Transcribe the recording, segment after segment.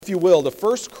If you will, to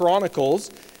 1 Chronicles.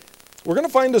 We're going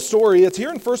to find a story. It's here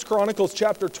in 1 Chronicles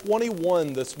chapter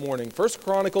 21 this morning. 1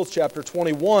 Chronicles chapter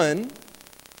 21.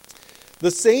 The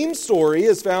same story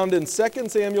is found in 2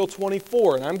 Samuel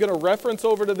 24, and I'm going to reference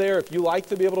over to there. If you like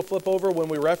to be able to flip over when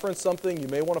we reference something, you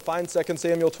may want to find 2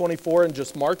 Samuel 24 and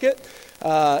just mark it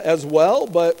as well.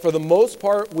 But for the most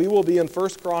part, we will be in 1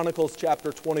 Chronicles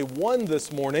chapter 21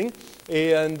 this morning,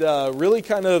 and really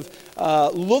kind of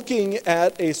looking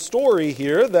at a story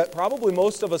here that probably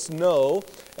most of us know,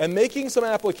 and making some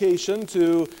application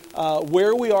to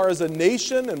where we are as a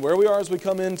nation and where we are as we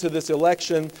come into this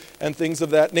election and things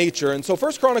of that nature. And so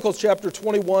 1 Chronicles chapter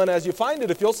 21, as you find it,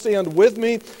 if you'll stand with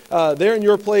me there in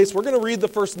your place, we're going to read the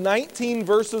first 19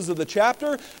 verses of the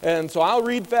chapter. And so I'll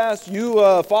read fast, you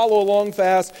follow along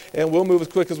fast, and we'll move as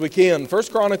quick as we can. 1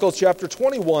 Chronicles chapter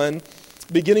 21,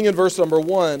 beginning in verse number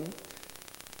 1.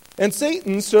 And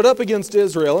Satan stood up against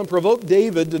Israel and provoked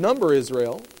David to number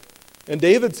Israel. And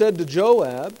David said to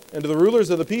Joab and to the rulers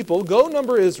of the people, Go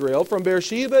number Israel from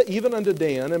Beersheba even unto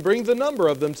Dan, and bring the number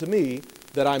of them to me,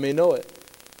 that I may know it.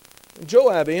 And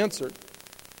Joab answered,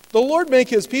 The Lord make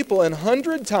his people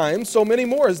 100 times so many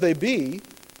more as they be,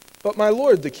 but my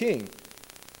lord the king.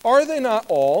 Are they not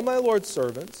all my lord's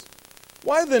servants?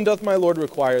 Why then doth my lord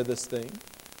require this thing?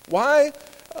 Why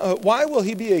will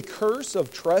he be a curse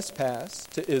of trespass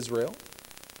to Israel?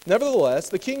 Nevertheless,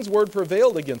 the king's word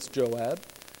prevailed against Joab.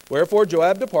 Wherefore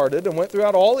Joab departed and went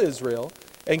throughout all Israel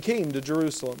and came to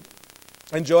Jerusalem.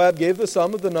 And Joab gave the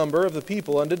sum of the number of the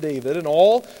people unto David, and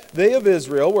all they of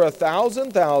Israel were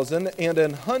 1,000 and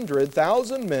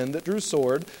 100,000 men that drew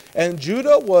sword, and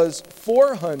Judah was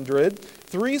 400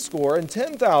 and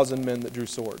 10,000 men that drew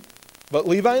sword. But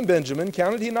Levi and Benjamin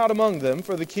counted he not among them,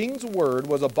 for the king's word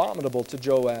was abominable to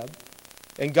Joab.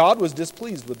 And God was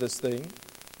displeased with this thing,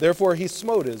 therefore he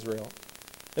smote Israel.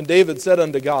 And David said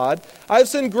unto God, I have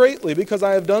sinned greatly because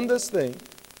I have done this thing.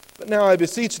 But now I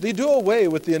beseech thee, do away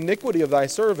with the iniquity of thy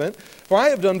servant, for I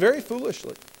have done very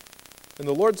foolishly. And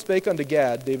the Lord spake unto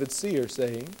Gad, David's seer,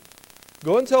 saying,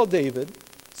 Go and tell David,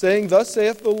 saying, Thus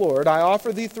saith the Lord, I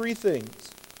offer thee 3 things.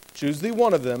 Choose thee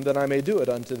one of them, that I may do it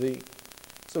unto thee.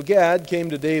 So Gad came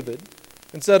to David,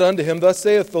 and said unto him, Thus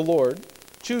saith the Lord,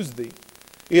 Choose thee,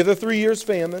 either 3 years'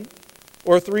 famine,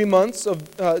 or 3 months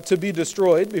to be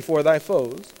destroyed before thy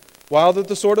foes, while that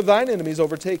the sword of thine enemies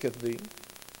overtaketh thee.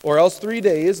 Or else 3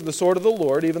 days the sword of the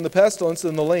Lord, even the pestilence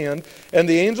in the land, and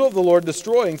the angel of the Lord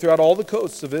destroying throughout all the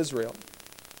coasts of Israel.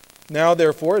 Now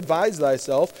therefore advise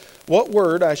thyself what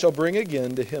word I shall bring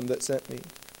again to him that sent me.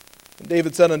 And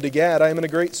David said unto Gad, I am in a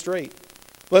great strait.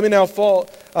 Let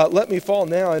me fall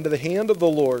now into the hand of the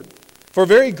Lord, for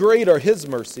very great are his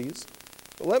mercies,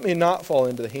 but let me not fall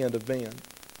into the hand of man.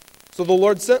 So the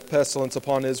Lord sent pestilence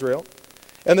upon Israel,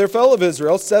 and there fell of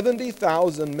Israel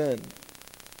 70,000 men.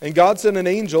 And God sent an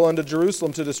angel unto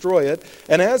Jerusalem to destroy it.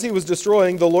 And as he was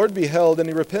destroying, the Lord beheld, and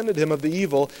he repented him of the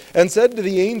evil, and said to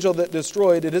the angel that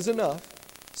destroyed, It is enough.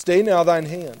 Stay now thine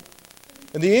hand.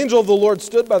 And the angel of the Lord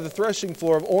stood by the threshing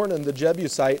floor of Ornan the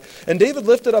Jebusite. And David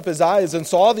lifted up his eyes, and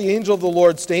saw the angel of the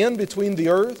Lord stand between the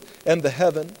earth and the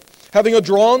heaven, having a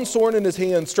drawn sword in his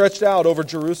hand stretched out over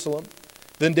Jerusalem.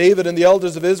 Then David and the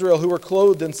elders of Israel who were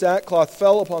clothed in sackcloth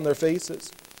fell upon their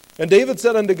faces. And David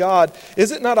said unto God,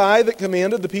 Is it not I that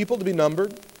commanded the people to be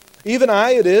numbered? Even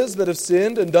I it is that have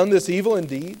sinned and done this evil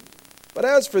indeed. But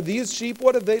as for these sheep,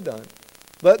 what have they done?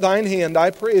 Let thine hand, I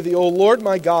pray thee, O Lord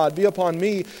my God, be upon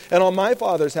me and on my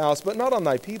father's house, but not on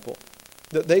thy people,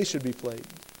 that they should be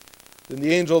plagued. Then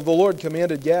the angel of the Lord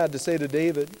commanded Gad to say to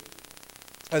David,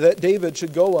 that David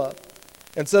should go up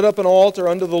and set up an altar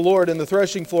unto the Lord in the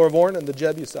threshing floor of Ornan the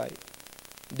Jebusite.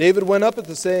 David went up at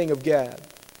the saying of Gad,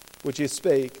 which he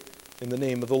spake in the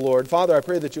name of the Lord. Father, I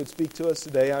pray that you would speak to us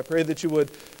today. I pray that you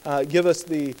would give us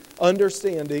the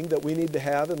understanding that we need to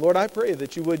have. And Lord, I pray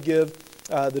that you would give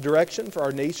the direction for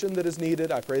our nation that is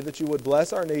needed. I pray that you would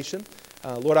bless our nation.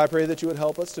 Lord, I pray that you would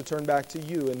help us to turn back to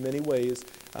you in many ways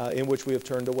in which we have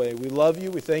turned away. We love you.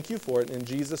 We thank you for it. In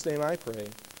Jesus' name I pray.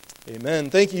 Amen.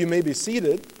 Thank you. You may be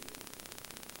seated.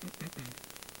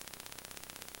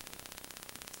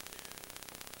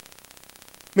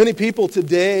 Many people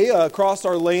today across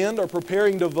our land are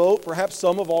preparing to vote. Perhaps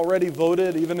some have already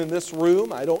voted, even in this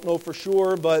room. I don't know for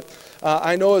sure, but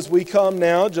I know as we come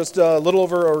now, just a little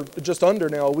over, or just under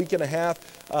now, a week and a half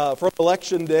from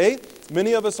Election Day,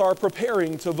 many of us are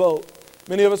preparing to vote.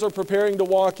 Many of us are preparing to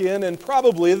walk in, and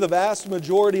probably the vast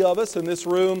majority of us in this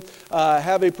room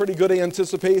have a pretty good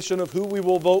anticipation of who we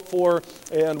will vote for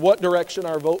and what direction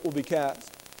our vote will be cast.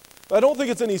 I don't think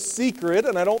it's any secret,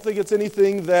 and I don't think it's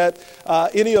anything that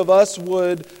any of us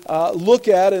would look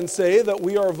at and say that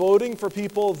we are voting for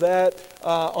people that,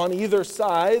 on either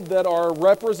side, that are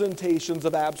representations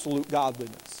of absolute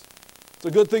godliness. It's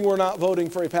a good thing we're not voting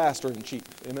for a pastor-in-chief,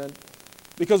 amen?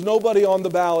 Because nobody on the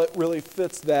ballot really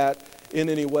fits that in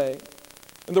any way.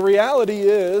 And the reality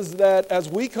is that as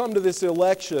we come to this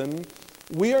election,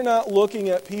 we are not looking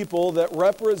at people that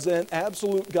represent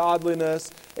absolute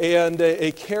godliness and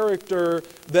a character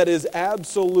that is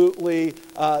absolutely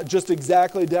just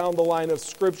exactly down the line of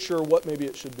Scripture what maybe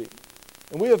it should be.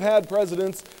 And we have had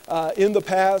presidents in the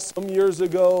past, some years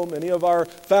ago, many of our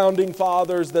founding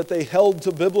fathers, that they held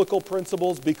to biblical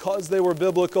principles because they were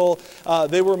biblical.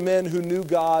 They were men who knew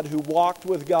God, who walked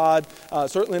with God.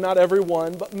 Certainly not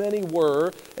everyone, but many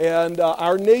were. And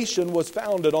our nation was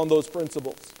founded on those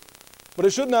principles. But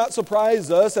it should not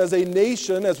surprise us as a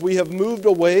nation, as we have moved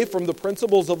away from the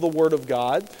principles of the Word of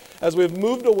God, as we have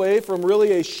moved away from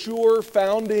really a sure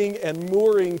founding and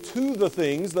mooring to the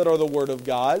things that are the Word of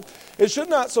God. It should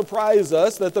not surprise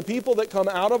us that the people that come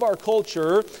out of our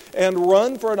culture and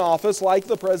run for an office like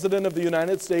the President of the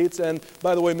United States, and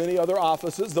by the way, many other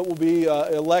offices that will be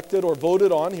elected or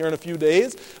voted on here in a few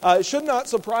days, it should not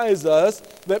surprise us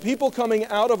that people coming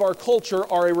out of our culture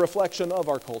are a reflection of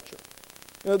our culture.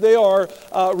 They are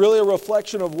really a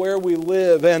reflection of where we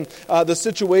live and the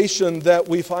situation that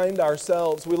we find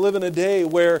ourselves. We live in a day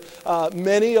where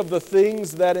many of the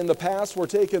things that in the past were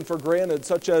taken for granted,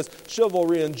 such as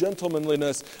chivalry and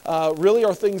gentlemanliness, really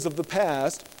are things of the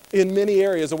past in many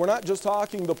areas. And we're not just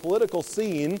talking the political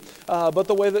scene, but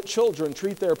the way that children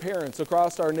treat their parents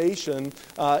across our nation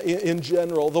in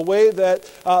general. The way that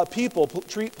people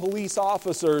treat police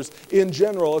officers in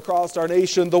general across our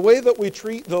nation. The way that we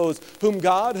treat those whom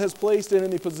God has placed in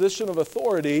any position of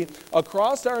authority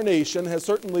across our nation has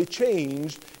certainly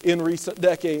changed in recent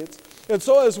decades. And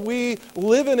so as we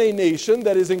live in a nation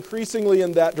that is increasingly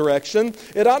in that direction,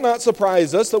 it ought not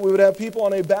surprise us that we would have people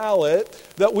on a ballot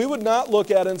that we would not look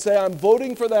at and say, I'm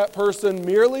voting for that person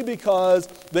merely because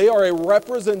they are a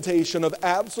representation of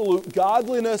absolute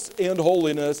godliness and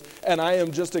holiness, and I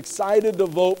am just excited to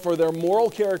vote for their moral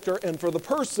character and for the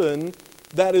person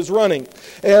that is running.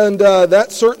 And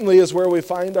that certainly is where we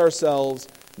find ourselves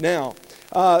now.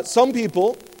 Some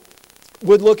people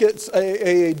would look at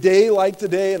a day like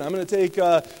today, and I'm going to take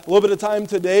a little bit of time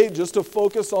today just to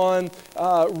focus on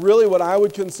really what I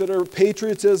would consider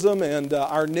patriotism and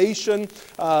our nation.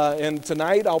 And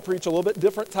tonight I'll preach a little bit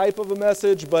different type of a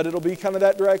message, but it'll be kind of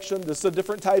that direction. This is a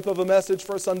different type of a message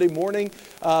for a Sunday morning.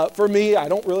 For me, I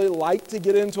don't really like to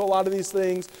get into a lot of these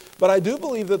things, but I do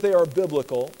believe that they are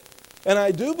biblical. And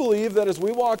I do believe that as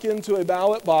we walk into a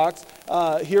ballot box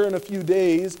here in a few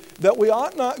days, that we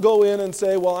ought not go in and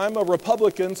say, well, I'm a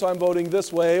Republican, so I'm voting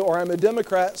this way, or I'm a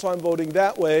Democrat, so I'm voting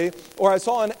that way, or I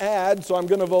saw an ad, so I'm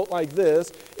going to vote like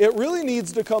this. It really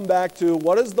needs to come back to,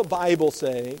 what does the Bible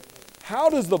say? How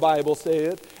does the Bible say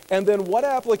it? And then what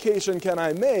application can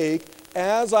I make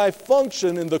as I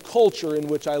function in the culture in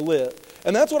which I live?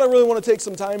 And that's what I really want to take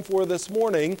some time for this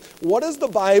morning. What does the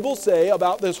Bible say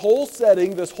about this whole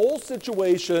setting, this whole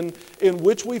situation in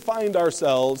which we find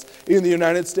ourselves in the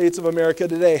United States of America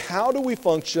today? How do we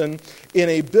function in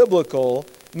a biblical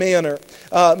manner?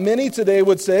 Many today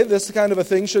would say this kind of a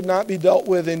thing should not be dealt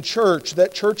with in church,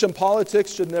 that church and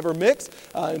politics should never mix.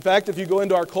 In fact, if you go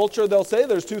into our culture, they'll say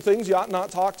there's two things you ought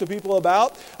not talk to people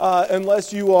about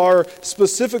unless you are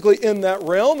specifically in that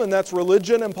realm, and that's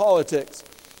religion and politics.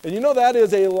 And you know that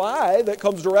is a lie that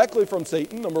comes directly from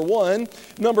Satan, number one.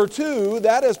 Number two,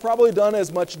 that has probably done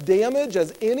as much damage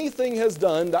as anything has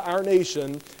done to our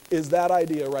nation, is that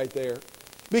idea right there.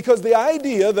 Because the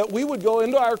idea that we would go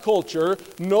into our culture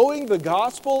knowing the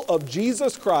gospel of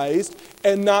Jesus Christ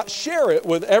and not share it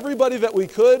with everybody that we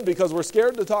could because we're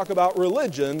scared to talk about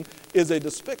religion is a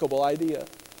despicable idea.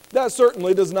 That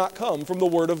certainly does not come from the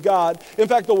Word of God. In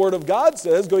fact, the Word of God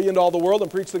says, go ye into all the world and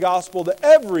preach the gospel to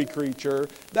every creature.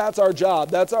 That's our job.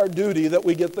 That's our duty, that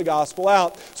we get the gospel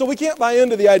out. So we can't buy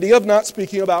into the idea of not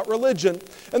speaking about religion.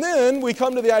 And then we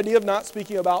come to the idea of not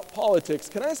speaking about politics.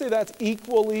 Can I say that's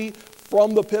equally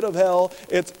from the pit of hell?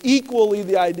 It's equally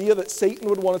the idea that Satan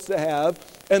would want us to have.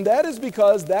 And that is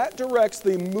because that directs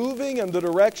the moving and the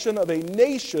direction of a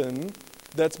nation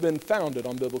that's been founded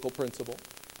on biblical principle.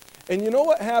 And you know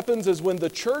what happens is when the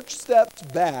church steps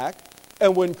back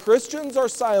and when Christians are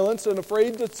silenced and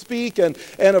afraid to speak and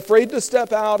afraid to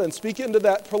step out and speak into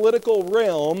that political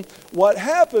realm, what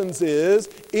happens is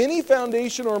any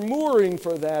foundation or mooring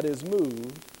for that is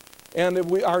moved.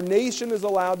 And our nation is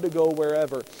allowed to go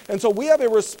wherever. And so we have a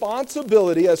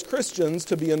responsibility as Christians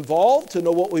to be involved, to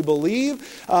know what we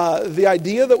believe. The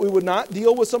idea that we would not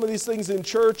deal with some of these things in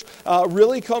church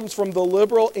really comes from the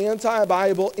liberal,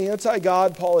 anti-Bible,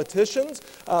 anti-God politicians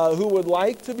who would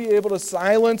like to be able to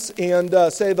silence and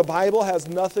say the Bible has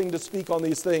nothing to speak on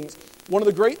these things. One of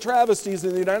the great travesties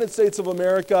in the United States of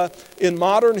America in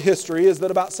modern history is that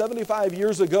about 75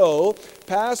 years ago,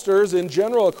 pastors in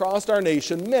general across our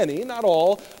nation, many, not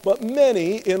all, but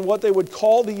many in what they would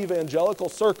call the evangelical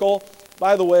circle.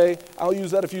 By the way, I'll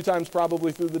use that a few times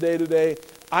probably through the day today.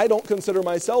 I don't consider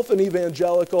myself an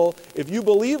evangelical. If you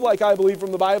believe like I believe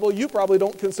from the Bible, you probably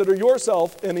don't consider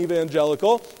yourself an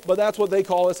evangelical, but that's what they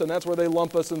call us and that's where they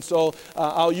lump us. And so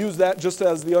I'll use that just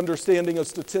as the understanding of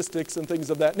statistics and things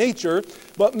of that nature.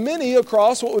 But many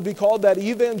across what would be called that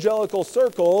evangelical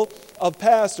circle of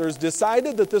pastors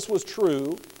decided that this was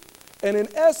true. And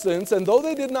in essence, and though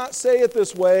they did not say it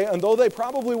this way, and though they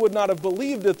probably would not have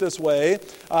believed it this way,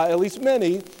 at least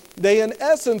many, they in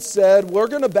essence said, we're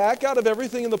going to back out of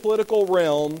everything in the political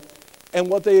realm. And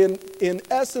what they in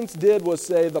essence did was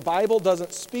say, the Bible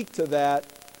doesn't speak to that.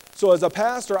 So as a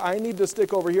pastor, I need to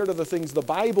stick over here to the things the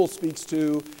Bible speaks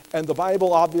to, and the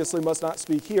Bible obviously must not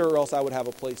speak here, or else I would have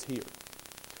a place here.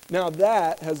 Now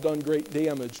that has done great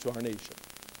damage to our nation.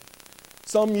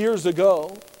 Some years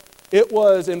ago, it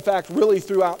was, in fact, really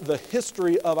throughout the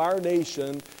history of our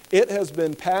nation, it has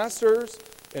been pastors,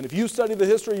 and if you study the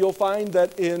history, you'll find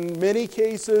that in many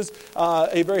cases,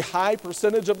 a very high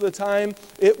percentage of the time,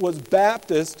 it was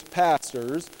Baptist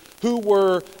pastors who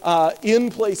were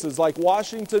in places like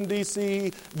Washington,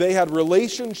 D.C. They had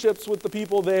relationships with the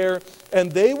people there,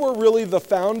 and they were really the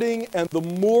founding and the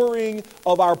mooring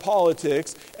of our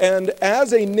politics. And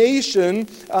as a nation,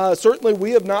 certainly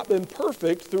we have not been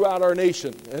perfect throughout our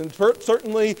nation. And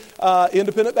certainly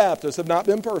independent Baptists have not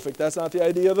been perfect. That's not the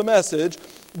idea of the message.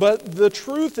 But the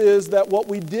truth is that what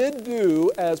we did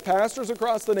do as pastors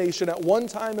across the nation at one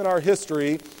time in our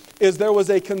history is there was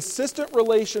a consistent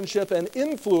relationship and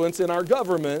influence in our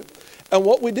government. And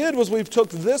what we did was we took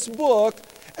this book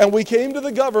and we came to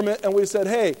the government and we said,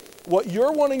 hey, what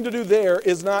you're wanting to do there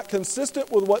is not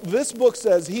consistent with what this book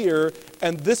says here,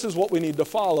 and this is what we need to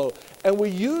follow. And we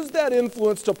used that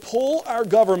influence to pull our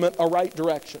government a right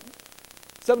direction.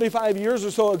 75 years or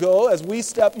so ago, as we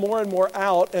stepped more and more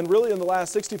out, and really in the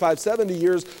last 65, 70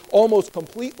 years, almost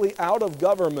completely out of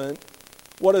government,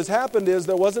 what has happened is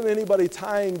there wasn't anybody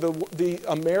tying the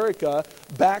America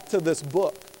back to this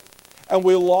book. And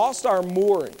we lost our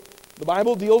mooring. The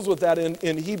Bible deals with that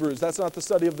in Hebrews. That's not the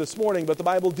study of this morning, but the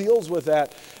Bible deals with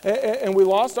that. And we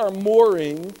lost our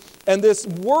mooring, and this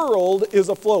world is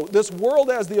afloat. This world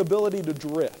has the ability to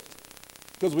drift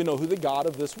because we know who the God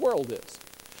of this world is.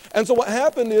 And so what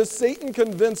happened is Satan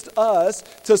convinced us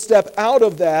to step out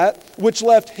of that, which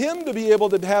left him to be able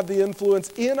to have the influence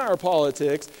in our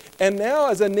politics. And now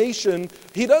as a nation,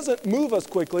 he doesn't move us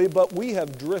quickly, but we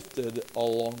have drifted a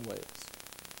long ways.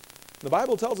 The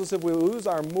Bible tells us if we lose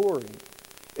our mooring,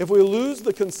 if we lose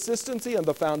the consistency and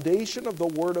the foundation of the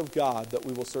Word of God, that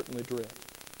we will certainly drift.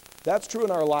 That's true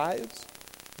in our lives.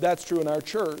 That's true in our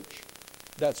church.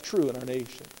 That's true in our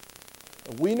nation.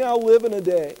 And we now live in a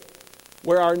day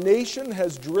where our nation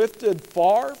has drifted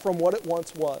far from what it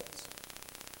once was.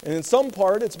 And in some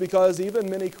part, it's because even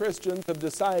many Christians have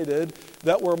decided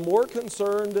that we're more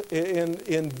concerned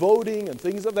in voting and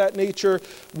things of that nature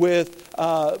with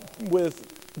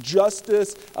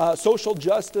justice, social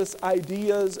justice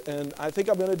ideas, and I think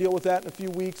I'm going to deal with that in a few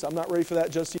weeks. I'm not ready for that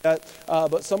just yet.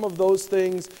 But some of those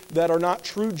things that are not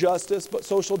true justice, but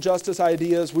social justice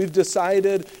ideas, we've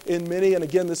decided in many, and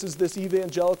again, this is this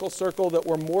evangelical circle, that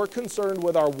we're more concerned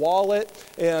with our wallet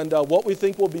and what we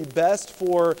think will be best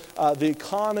for the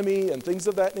economy and things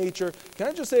of that nature. Can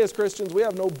I just say, as Christians, we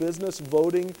have no business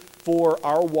voting for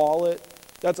our wallet.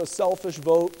 That's a selfish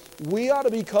vote. We ought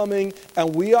to be coming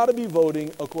and we ought to be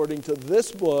voting according to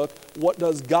this book. What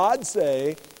does God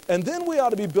say? And then we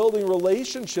ought to be building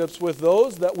relationships with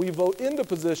those that we vote into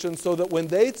positions so that when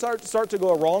they start to go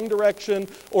a wrong direction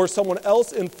or someone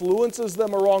else influences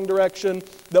them a wrong direction,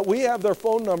 that we have their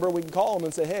phone number, we can call them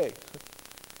and say, hey,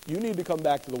 you need to come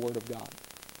back to the Word of God.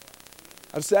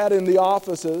 I've sat in the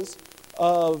offices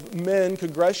of men,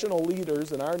 congressional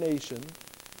leaders in our nation,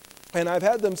 and I've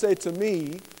had them say to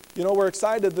me, you know, we're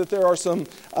excited that there are some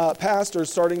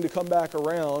pastors starting to come back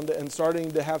around and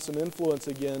starting to have some influence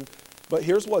again. But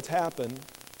here's what's happened.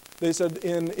 They said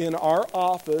in our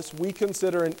office, we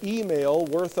consider an email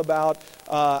worth about,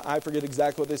 I forget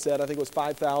exactly what they said, I think it was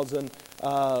 5,000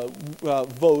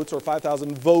 votes or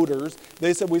 5,000 voters.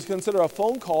 They said we consider a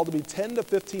phone call to be 10 to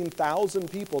 15,000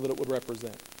 people that it would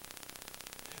represent.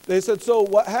 They said, so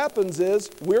what happens is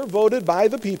we're voted by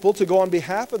the people to go on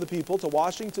behalf of the people to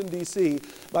Washington, D.C.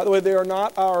 By the way, they are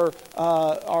not our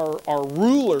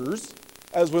rulers,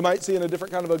 as we might see in a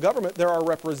different kind of a government. They're our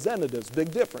representatives.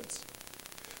 Big difference.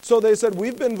 So they said,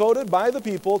 we've been voted by the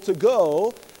people to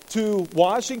go to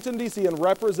Washington, D.C. and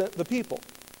represent the people.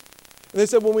 And they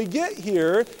said, when we get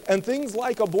here and things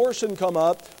like abortion come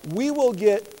up, we will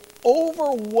get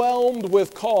overwhelmed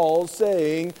with calls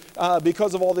saying,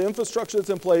 because of all the infrastructure that's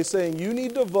in place, saying you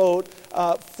need to vote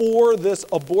for this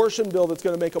abortion bill that's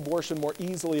going to make abortion more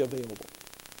easily available.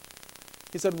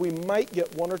 He said we might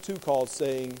get one or two calls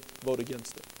saying vote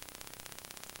against it.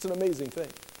 It's an amazing thing.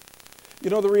 You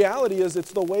know, the reality is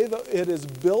it's the way that it is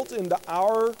built into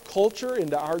our culture,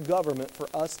 into our government for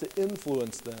us to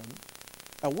influence them.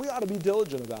 And we ought to be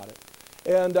diligent about it.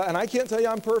 And I can't tell you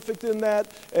I'm perfect in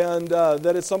that, and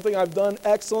that it's something I've done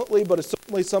excellently, but it's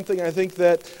certainly something I think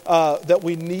that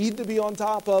we need to be on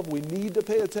top of, we need to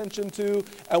pay attention to,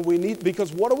 and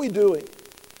because what are we doing?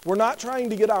 We're not trying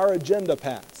to get our agenda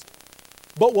passed.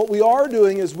 But what we are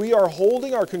doing is we are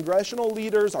holding our congressional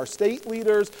leaders, our state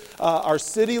leaders, our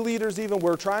city leaders even,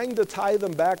 we're trying to tie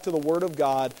them back to the Word of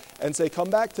God and say, come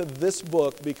back to this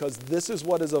book because this is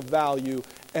what is of value,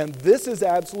 and this is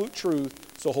absolute truth.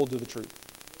 So hold to the truth.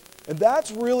 And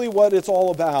that's really what it's all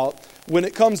about when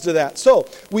it comes to that. So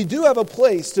we do have a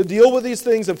place to deal with these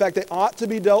things. In fact, they ought to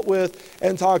be dealt with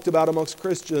and talked about amongst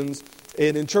Christians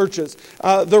and in churches.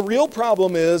 The real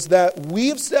problem is that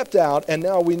we've stepped out and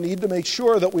now we need to make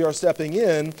sure that we are stepping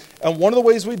in. And one of the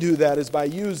ways we do that is by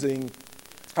using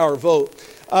our vote.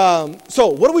 So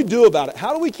what do we do about it?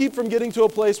 How do we keep from getting to a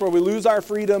place where we lose our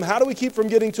freedom? How do we keep from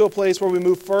getting to a place where we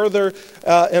move further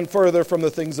and further from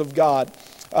the things of God?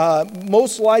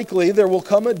 Most likely there will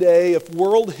come a day if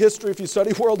you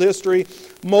study world history,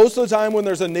 most of the time when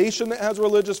there's a nation that has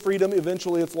religious freedom,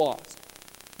 eventually it's lost.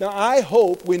 Now I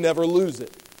hope we never lose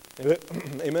it.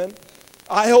 Amen?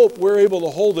 I hope we're able to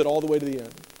hold it all the way to the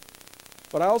end.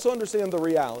 But I also understand the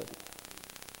reality.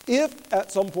 If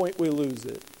at some point we lose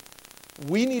it,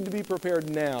 we need to be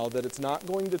prepared now that it's not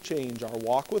going to change our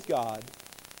walk with God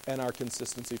and our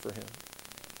consistency for Him.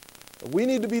 We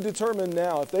need to be determined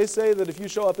now. If they say that if you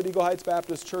show up at Eagle Heights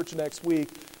Baptist Church next week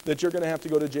that you're going to have to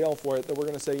go to jail for it, that we're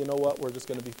going to say, you know what, we're just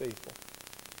going to be faithful.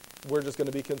 We're just going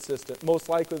to be consistent. Most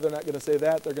likely they're not going to say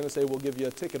that. They're going to say, we'll give you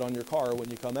a ticket on your car when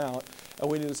you come out.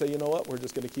 And we need to say, you know what, we're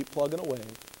just going to keep plugging away.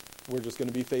 We're just going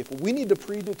to be faithful. We need to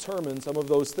predetermine some of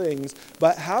those things,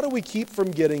 but how do we keep from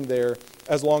getting there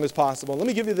as long as possible? Let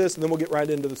me give you this, and then we'll get right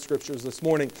into the scriptures this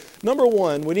morning. Number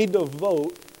one, we need to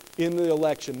vote in the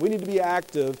election. We need to be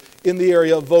active in the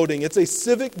area of voting. It's a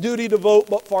civic duty to vote,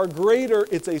 but far greater,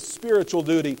 it's a spiritual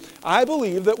duty. I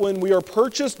believe that when we are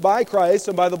purchased by Christ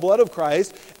and by the blood of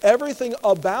Christ, everything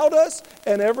about us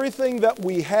and everything that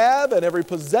we have and every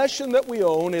possession that we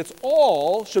own, it's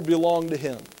all should belong to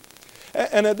Him.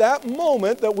 And at that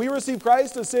moment that we receive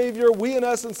Christ as Savior, we in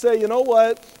essence say, you know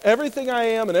what, everything I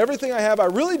am and everything I have, I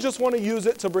really just want to use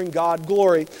it to bring God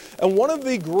glory. And one of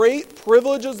the great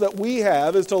privileges that we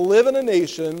have is to live in a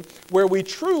nation where we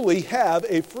truly have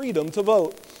a freedom to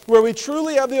vote, where we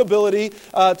truly have the ability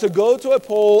to go to a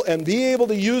poll and be able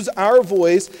to use our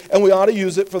voice, and we ought to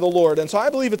use it for the Lord. And so I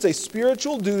believe it's a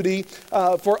spiritual duty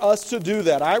for us to do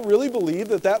that. I really believe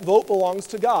that that vote belongs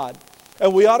to God.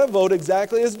 And we ought to vote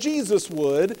exactly as Jesus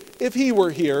would if He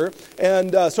were here.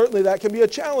 And certainly that can be a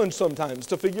challenge sometimes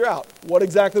to figure out what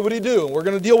exactly would He do. And we're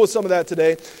going to deal with some of that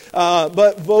today.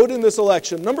 But vote in this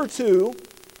election. Number two,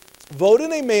 vote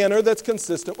in a manner that's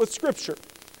consistent with Scripture.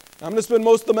 I'm going to spend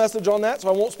most of the message on that, so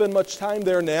I won't spend much time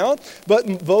there now. But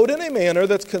vote in a manner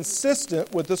that's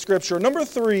consistent with the Scripture. Number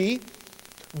three,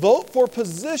 vote for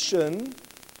position,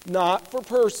 not for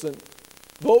person.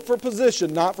 Vote for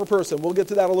position, not for person. We'll get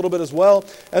to that a little bit as well.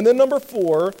 And then number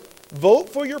four, vote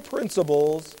for your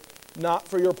principles, not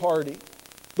for your party.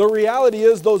 The reality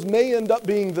is those may end up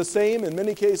being the same. In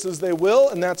many cases they will,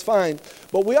 and that's fine.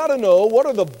 But we ought to know what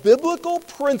are the biblical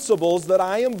principles that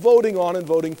I am voting on and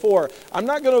voting for. I'm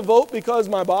not going to vote because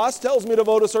my boss tells me to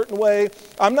vote a certain way.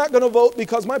 I'm not going to vote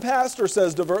because my pastor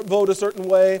says to vote a certain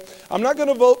way. I'm not going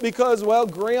to vote because, well,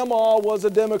 grandma was a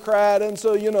Democrat, and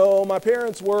so, my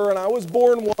parents were, and I was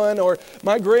born one, or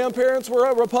my grandparents were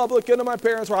a Republican, and my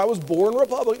parents were, I was born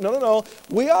Republican. No.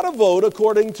 We ought to vote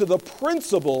according to the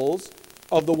principles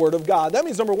of the Word of God. That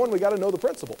means, number one, we got to know the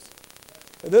principles.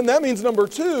 And then that means, number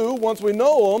two, once we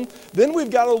know them, then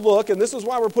we've got to look, and this is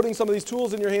why we're putting some of these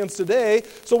tools in your hands today,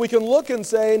 so we can look and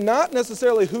say, not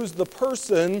necessarily who's the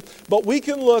person, but we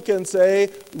can look and say,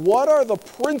 what are the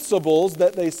principles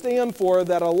that they stand for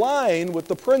that align with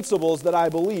the principles that I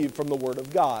believe from the Word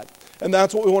of God? And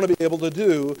that's what we want to be able to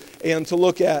do and to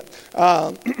look at.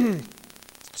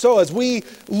 So as we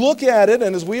look at it,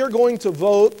 and as we are going to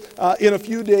vote in a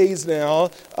few days now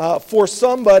for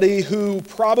somebody who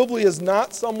probably is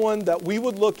not someone that we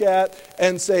would look at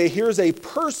and say, here's a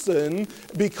person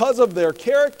because of their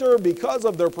character, because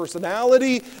of their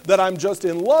personality that I'm just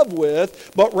in love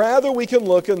with, but rather we can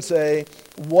look and say,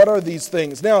 what are these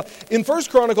things? Now, in 1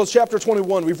 Chronicles chapter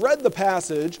 21, we've read the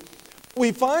passage.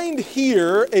 We find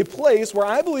here a place where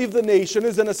I believe the nation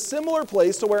is in a similar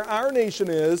place to where our nation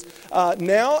is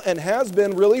now and has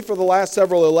been really for the last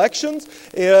several elections.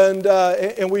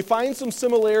 And we find some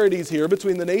similarities here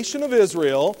between the nation of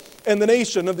Israel and the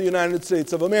nation of the United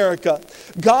States of America.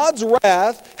 God's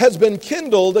wrath has been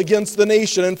kindled against the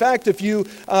nation. In fact, if you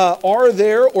are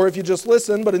there or if you just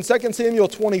listen, but in 2 Samuel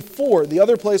 24, the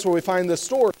other place where we find this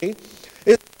story,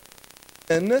 it's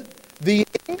in the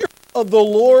anger of the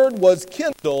Lord was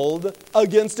kindled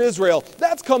against Israel.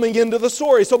 That's coming into the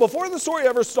story. So before the story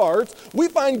ever starts, we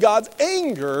find God's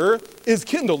anger is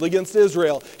kindled against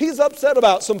Israel. He's upset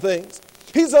about some things.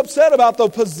 He's upset about the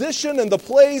position and the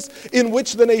place in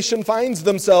which the nation finds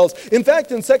themselves. In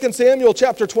fact, in 2 Samuel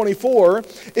chapter 24,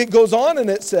 it goes on and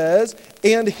it says,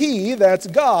 and he, that's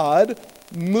God,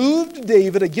 moved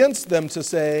David against them to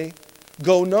say,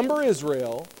 go number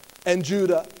Israel and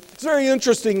Judah. It's very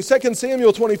interesting. 2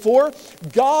 Samuel 24,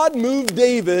 God moved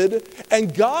David,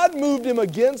 and God moved him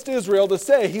against Israel to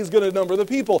say he's going to number the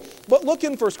people. But look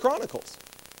in 1 Chronicles,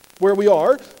 where we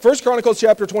are. 1 Chronicles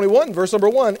chapter 21, verse number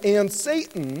 1. And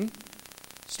Satan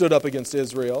stood up against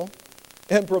Israel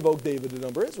and provoked David to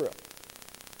number Israel.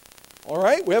 All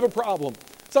right, we have a problem.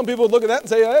 Some people would look at that and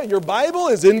say, hey, your Bible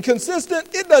is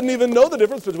inconsistent. It doesn't even know the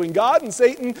difference between God and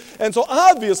Satan. And so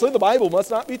obviously the Bible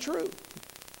must not be true.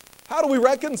 How do we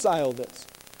reconcile this?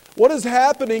 What is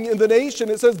happening in the nation?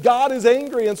 It says God is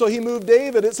angry, and so he moved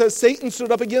David. It says Satan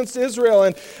stood up against Israel,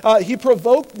 and he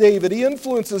provoked David. He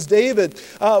influences David.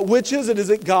 Which is it? Is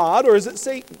it God or is it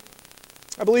Satan?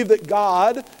 I believe that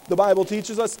God, the Bible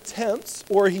teaches us, tempts,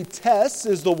 or he tests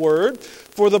is the word,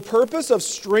 for the purpose of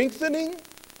strengthening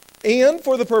and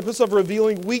for the purpose of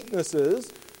revealing weaknesses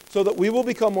so that we will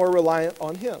become more reliant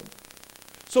on him.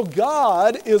 So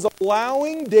God is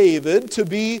allowing David to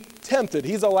be tempted.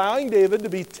 He's allowing David to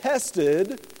be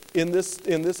tested in this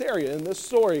area, in this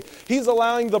story. He's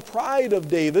allowing the pride of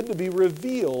David to be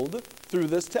revealed through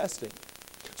this testing.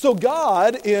 So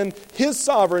God, in his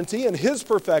sovereignty and his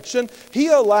perfection, he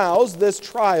allows this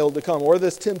trial to come, or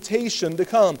this temptation to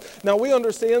come. Now we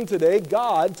understand today,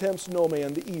 God tempts no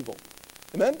man to evil.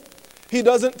 Amen? He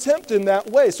doesn't tempt in that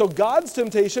way. So God's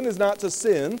temptation is not to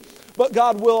sin, but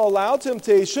God will allow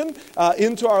temptation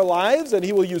into our lives, and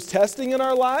he will use testing in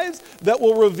our lives that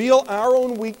will reveal our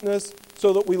own weakness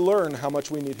so that we learn how much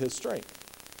we need his strength.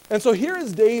 And so here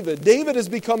is David. David has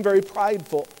become very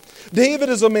prideful. David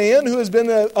is a man who has been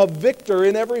a victor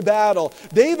in every battle.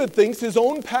 David thinks his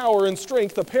own power and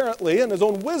strength, apparently, and his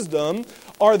own wisdom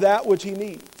are that which he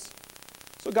needs.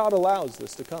 So God allows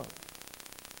this to come.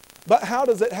 But how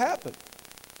does it happen?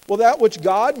 Well, that which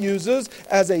God uses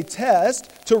as a test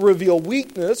to reveal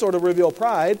weakness or to reveal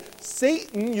pride,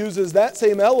 Satan uses that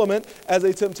same element as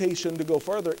a temptation to go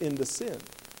further into sin.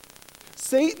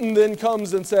 Satan then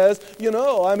comes and says,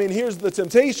 here's the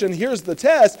temptation, here's the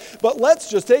test, but let's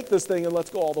just take this thing and let's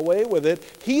go all the way with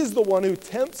it. He's the one who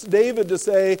tempts David to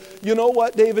say, you know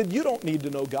what, David, you don't need to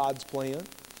know God's plan.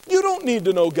 You don't need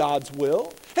to know God's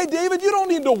will. Hey, David, you don't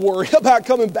need to worry about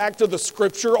coming back to the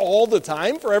scripture all the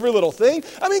time for every little thing.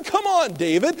 I mean, come on,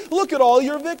 David. Look at all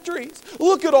your victories.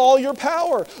 Look at all your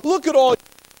power. Look at all.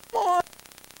 Come on,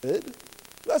 David.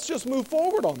 Let's just move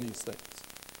forward on these things.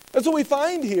 And so we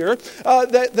find here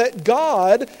that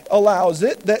God allows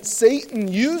it, that Satan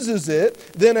uses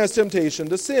it then as temptation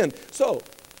to sin. So,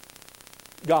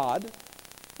 God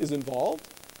is involved.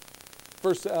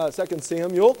 2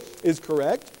 Samuel is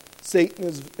correct. Satan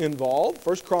is involved.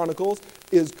 1 Chronicles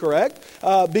is correct.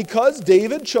 Because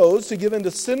David chose to give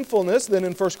into sinfulness, then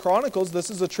in 1 Chronicles this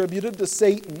is attributed to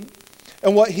Satan.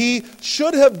 And what he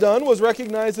should have done was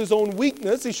recognize his own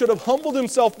weakness. He should have humbled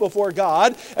himself before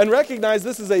God and recognized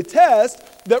this is a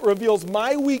test that reveals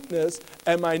my weakness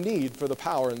and my need for the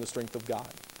power and the strength of God.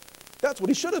 That's what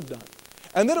he should have done.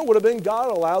 And then it would have been God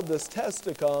allowed this test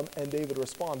to come and David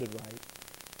responded right.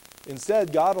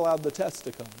 Instead, God allowed the test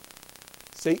to come.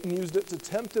 Satan used it to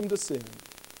tempt him to sin,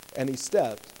 and he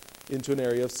stepped into an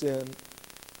area of sin.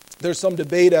 There's some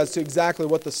debate as to exactly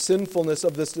what the sinfulness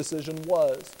of this decision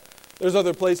was. There's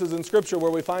other places in Scripture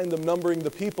where we find them numbering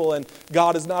the people, and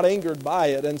God is not angered by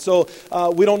it. And so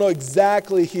we don't know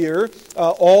exactly here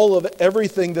all of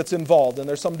everything that's involved, and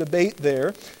there's some debate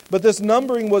there. But this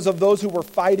numbering was of those who were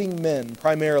fighting men,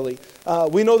 primarily.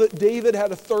 We know that David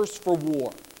had a thirst for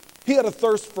war. He had a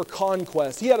thirst for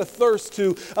conquest. He had a thirst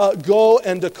to go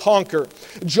and to conquer.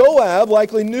 Joab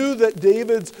likely knew that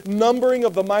David's numbering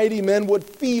of the mighty men would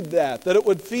feed that it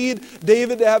would feed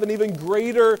David to have an even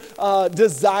greater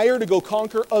desire to go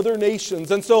conquer other nations.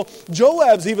 And so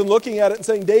Joab's even looking at it and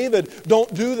saying, David,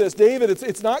 don't do this. David,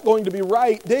 it's not going to be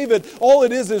right. David, all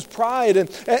it is pride.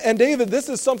 And David, this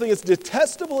is something that's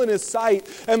detestable in his sight.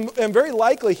 And very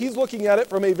likely he's looking at it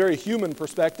from a very human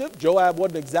perspective. Joab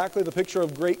wasn't exactly the picture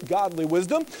of great godly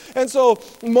wisdom. And so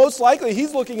most likely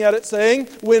he's looking at it saying,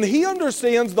 when he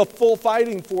understands the full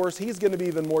fighting force, he's going to be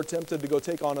even more tempted to go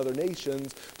take on other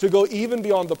nations, to go even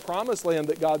beyond the promised land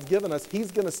that God's given us.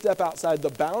 He's going to step outside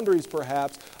the boundaries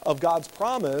perhaps of God's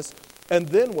promise. And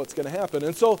then what's going to happen?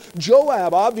 And so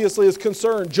Joab obviously is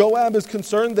concerned. Joab is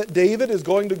concerned that David is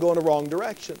going to go in a wrong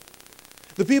direction.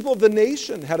 The people of the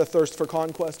nation had a thirst for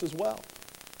conquest as well.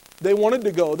 They wanted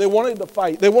to go. They wanted to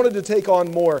fight. They wanted to take on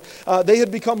more. They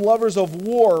had become lovers of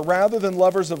war rather than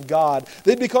lovers of God.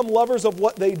 They'd become lovers of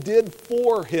what they did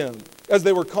for Him as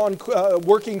they were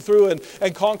working through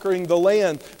and conquering the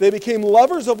land. They became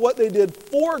lovers of what they did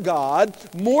for God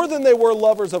more than they were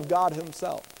lovers of God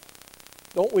Himself.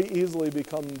 Don't we easily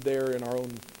become there in our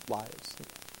own lives?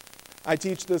 I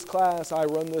teach this class, I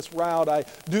run this route, I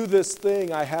do this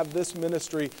thing, I have this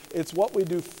ministry. It's what we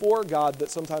do for God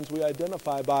that sometimes we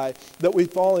identify by, that we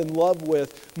fall in love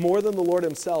with more than the Lord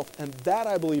Himself. And that,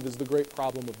 I believe, is the great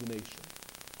problem of the nation.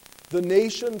 The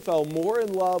nation fell more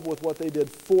in love with what they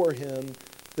did for Him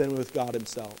than with God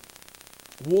Himself.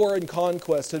 War and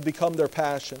conquest had become their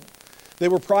passion. They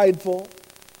were prideful.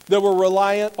 They were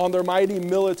reliant on their mighty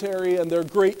military and their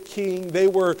great king. They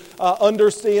were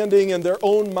understanding in their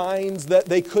own minds that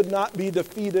they could not be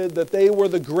defeated, that they were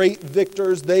the great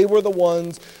victors. They were the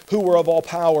ones who were of all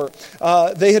power.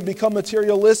 They had become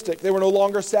materialistic. They were no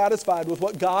longer satisfied with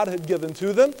what God had given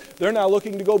to them. They're now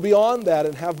looking to go beyond that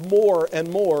and have more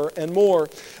and more and more.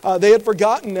 They had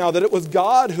forgotten now that it was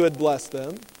God who had blessed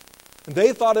them.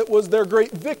 They thought it was their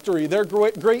great victory, their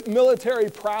great military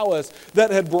prowess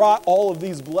that had brought all of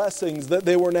these blessings that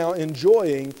they were now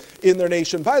enjoying in their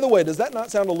nation. By the way, does that not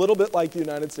sound a little bit like the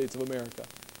United States of America?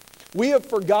 We have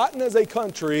forgotten as a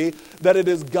country that it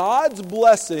is God's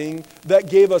blessing that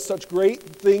gave us such great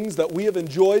things that we have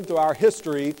enjoyed through our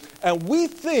history. And we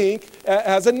think,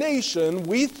 as a nation,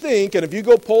 and if you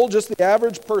go poll just the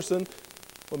average person,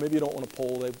 well, maybe you don't want to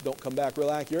poll, they don't come back real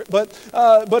accurate. But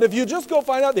if you just go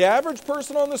find out the average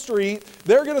person on the street,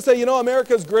 they're going to say,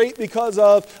 America's great because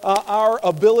of our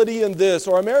ability in this.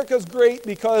 Or America's great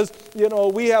because,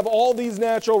 we have all these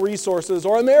natural resources.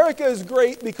 Or America is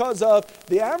great because of...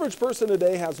 The average person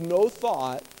today has no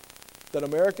thought that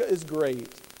America is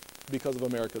great because of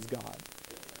America's God.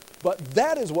 But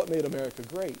that is what made America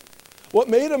great. What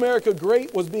made America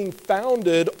great was being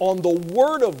founded on the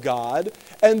Word of God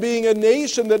and being a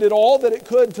nation that did all that it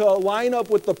could to line up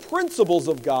with the principles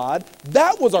of God.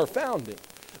 That was our founding.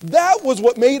 That was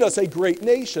what made us a great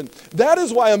nation. That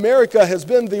is why America has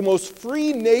been the most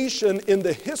free nation in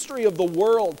the history of the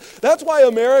world. That's why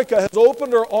America has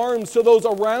opened her arms to those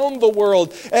around the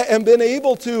world and been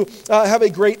able to have a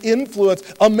great influence.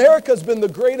 America's been the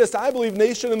greatest, I believe,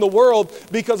 nation in the world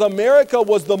because America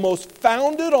was the most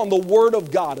founded on the Word of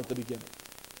God at the beginning.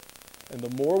 And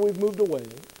the more we've moved away,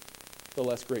 the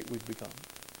less great we've become.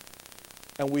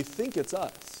 And we think it's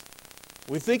us.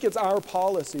 We think it's our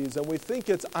policies and we think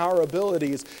it's our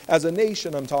abilities as a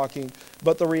nation, I'm talking,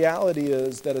 but the reality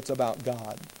is that it's about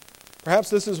God. Perhaps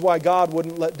this is why God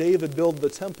wouldn't let David build the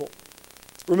temple.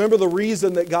 Remember the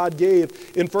reason that God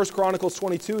gave. In 1 Chronicles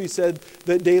 22, He said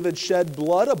that David shed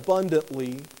blood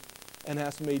abundantly and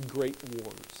has made great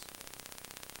wars.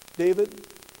 David,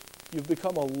 you've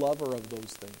become a lover of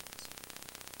those things.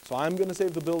 So I'm going to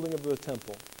save the building of the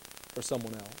temple for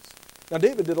someone else. Now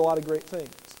David did a lot of great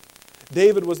things.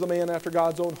 David was the man after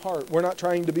God's own heart. We're not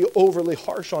trying to be overly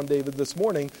harsh on David this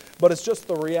morning, but it's just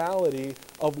the reality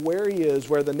of where he is,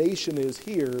 where the nation is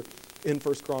here in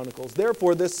 1 Chronicles.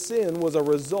 Therefore, this sin was a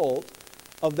result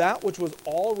of that which was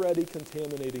already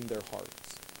contaminating their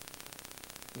hearts.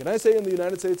 Can I say in the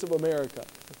United States of America,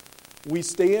 we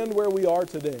stand where we are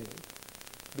today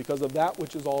because of that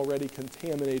which is already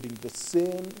contaminating the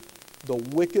sin, the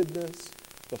wickedness,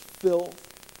 the filth,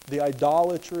 the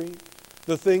idolatry,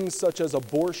 the things such as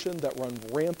abortion that run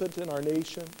rampant in our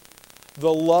nation,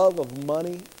 the love of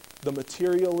money, the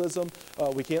materialism.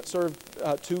 We can't serve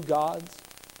two gods.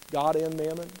 God and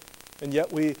mammon, and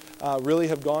yet we really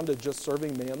have gone to just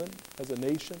serving mammon as a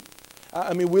nation.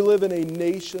 I mean, we live in a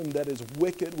nation that is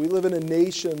wicked. We live in a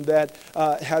nation that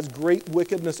has great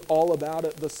wickedness all about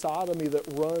it. The sodomy that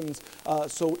runs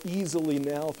so easily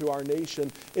now through our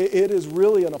nation, it is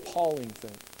really an appalling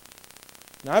thing.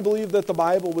 And I believe that the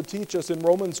Bible would teach us in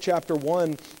Romans chapter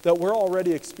 1 that we're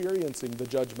already experiencing the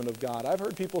judgment of God. I've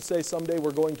heard people say someday we're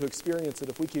going to experience it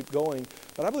if we keep going.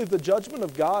 But I believe the judgment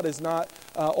of God is not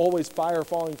always fire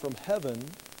falling from heaven.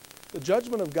 The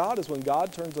judgment of God is when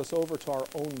God turns us over to our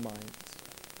own minds.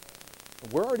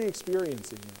 And we're already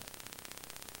experiencing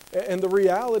it. And the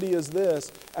reality is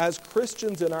this, as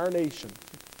Christians in our nation,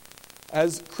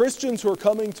 as Christians who are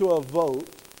coming to a vote,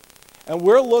 and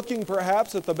we're looking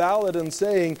perhaps at the ballot and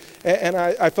saying, and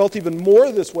I felt even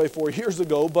more this way 4 years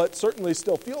ago, but certainly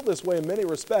still feel this way in many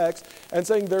respects, and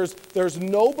saying there's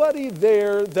nobody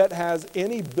there that has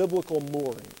any biblical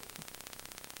mooring.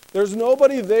 There's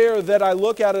nobody there that I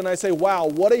look at and I say, wow,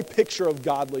 what a picture of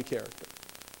godly character.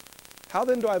 How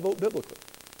then do I vote biblically?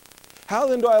 How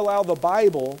then do I allow the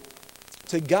Bible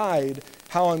to guide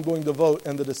how I'm going to vote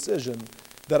and the decision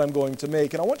that I'm going to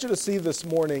make? And I want you to see this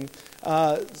morning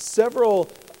several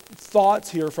thoughts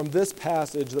here from this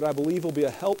passage that I believe will be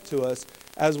a help to us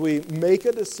as we make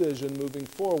a decision moving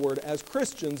forward as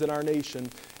Christians in our nation,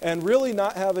 and really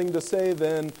not having to say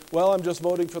then, well, I'm just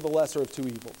voting for the lesser of two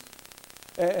evils.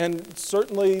 And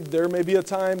certainly there may be a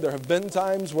time, there have been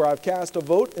times where I've cast a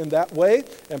vote in that way,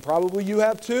 and probably you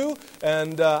have too,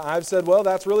 and I've said, well,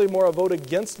 that's really more a vote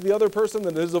against the other person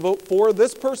than it is a vote for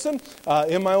this person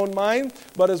in my own mind.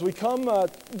 But as we come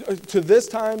to this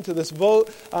time, to this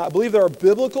vote, I believe there are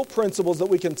biblical principles that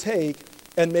we can take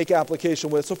and make application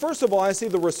with. So first of all, I see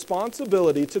the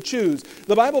responsibility to choose.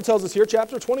 The Bible tells us here,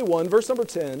 chapter 21, verse number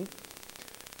 10,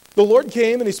 the Lord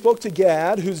came and he spoke to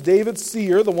Gad, who's David's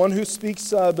seer, the one who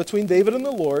speaks between David and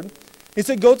the Lord. He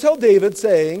said, go tell David,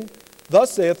 saying,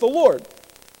 thus saith the Lord,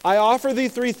 I offer thee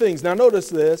three things. Now notice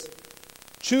this,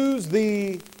 choose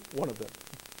thee one of them.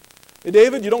 Hey,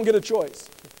 David, you don't get a choice.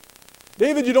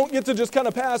 David, you don't get to just kind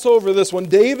of pass over this one.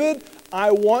 David,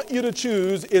 I want you to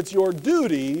choose. It's your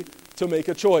duty to make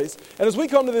a choice. And as we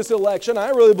come to this election,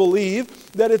 I really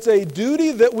believe that it's a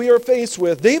duty that we are faced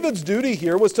with. David's duty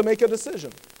here was to make a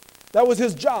decision. That was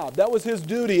his job. That was his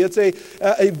duty. It's a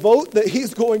vote that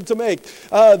he's going to make.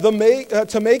 To make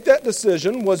that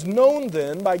decision was known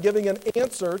then by giving an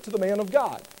answer to the man of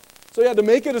God. So he had to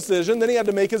make a decision, then he had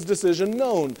to make his decision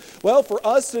known. Well, for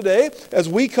us today, as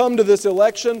we come to this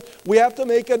election, we have to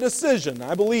make a decision,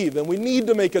 I believe, and we need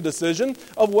to make a decision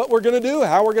of what we're going to do,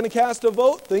 how we're going to cast a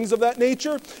vote, things of that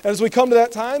nature. And as we come to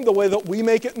that time, the way that we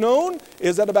make it known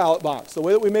is at a ballot box. The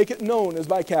way that we make it known is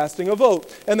by casting a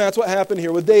vote. And that's what happened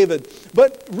here with David.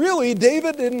 But really,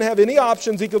 David didn't have any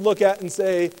options he could look at and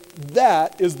say,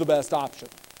 that is the best option.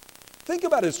 Think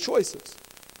about his choices.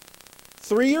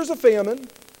 3 years of famine,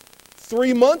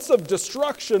 3 months of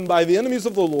destruction by the enemies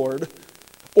of the Lord,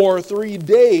 or 3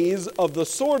 days of the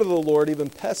sword of the Lord, even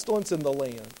pestilence in the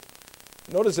land.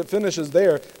 Notice it finishes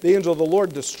there, the angel of the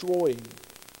Lord destroying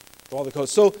all the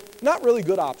coast. So, not really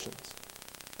good options.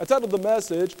 I titled the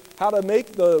message, How to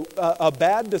Make a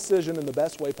Bad Decision in the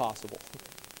Best Way Possible.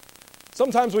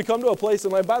 Sometimes we come to a place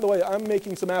in life, by the way, I'm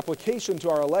making some application to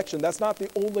our election. That's not the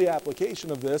only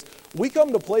application of this. We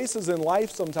come to places in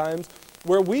life sometimes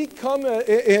where we come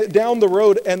down the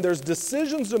road and there's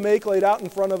decisions to make laid out in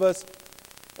front of us,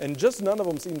 and just none of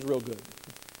them seems real good.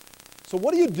 So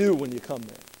what do you do when you come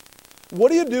there? What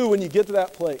do you do when you get to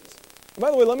that place? And by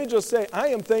the way, let me just say, I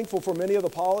am thankful for many of the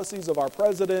policies of our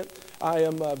president. I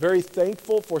am very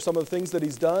thankful for some of the things that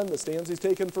he's done, the stands he's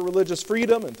taken for religious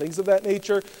freedom and things of that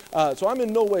nature. So I'm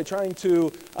in no way trying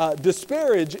to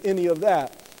disparage any of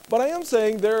that. But I am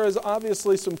saying there is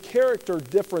obviously some character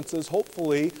differences,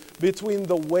 hopefully, between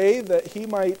the way that he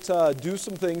might do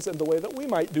some things and the way that we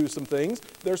might do some things.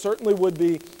 There certainly would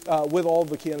be with all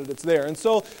the candidates there. And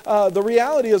so the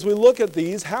reality is we look at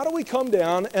these, how do we come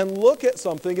down and look at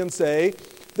something and say,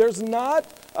 there's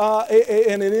not,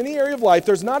 and in any area of life,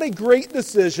 there's not a great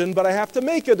decision, but I have to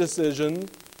make a decision.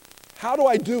 How do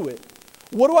I do it?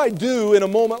 What do I do in a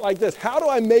moment like this? How do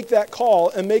I make that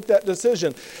call and make that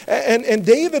decision? And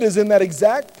David is in that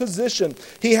exact position.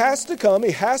 He has to come.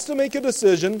 He has to make a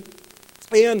decision.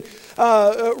 And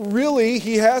really,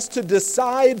 he has to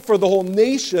decide for the whole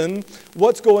nation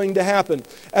what's going to happen.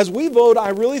 As we vote,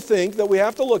 I really think that we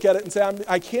have to look at it and say,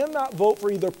 I cannot vote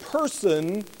for either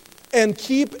person and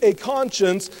keep a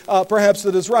conscience, perhaps,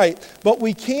 that is right. But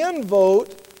we can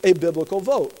vote a biblical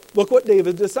vote. Look what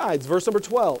David decides. Verse number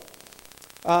 12.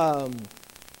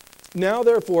 Now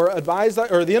therefore advise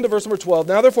or the end of verse number 12,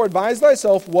 now therefore advise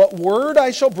thyself what word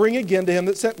I shall bring again to him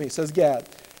that sent me, says Gad.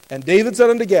 And David said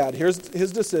unto Gad, here's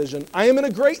his decision, I am in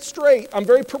a great strait. I'm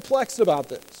very perplexed about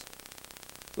this.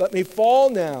 Let me fall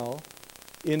now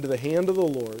into the hand of the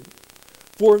Lord,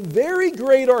 for very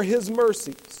great are his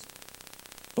mercies.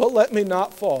 But let me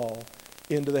not fall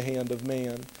into the hand of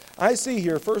man. I see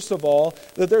here, first of all,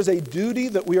 that there's a duty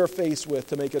that we are faced with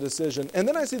to make a decision. And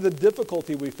then I see the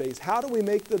difficulty we face. How do we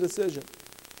make the decision?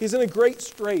 He's in a great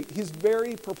strait. He's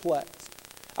very perplexed.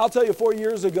 I'll tell you, 4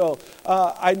 years ago,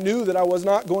 I knew that I was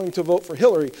not going to vote for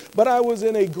Hillary, but I was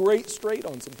in a great strait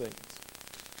on some things.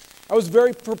 I was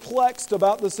very perplexed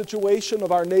about the situation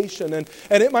of our nation. And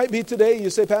it might be today, you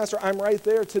say, Pastor, I'm right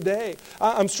there today.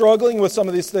 I'm struggling with some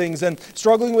of these things and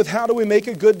struggling with how do we make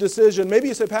a good decision. Maybe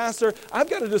you say, Pastor, I've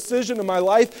got a decision in my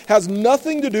life, has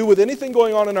nothing to do with anything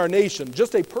going on in our nation,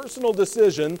 just a personal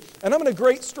decision, and I'm in a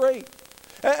great strait.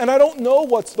 And I don't know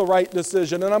what's the right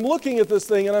decision. And I'm looking at this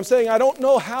thing and I'm saying, I don't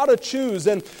know how to choose.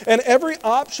 And every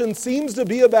option seems to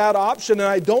be a bad option. And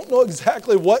I don't know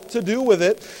exactly what to do with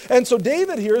it. And so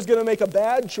David here is going to make a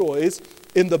bad choice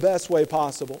in the best way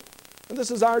possible. And this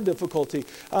is our difficulty.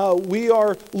 We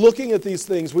are looking at these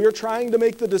things. We are trying to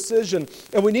make the decision.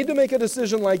 And we need to make a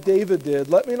decision like David did.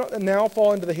 Let me now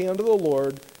fall into the hand of the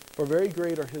Lord, for very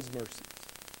great are his mercies.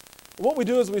 What we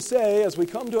do is we say, as we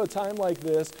come to a time like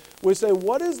this, we say,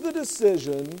 what is the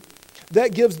decision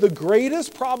that gives the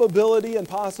greatest probability and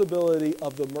possibility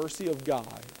of the mercy of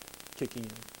God kicking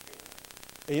in?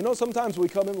 And you know, sometimes we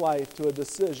come in life to a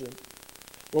decision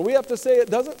where we have to say it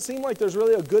doesn't seem like there's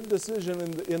really a good decision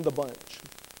in the bunch.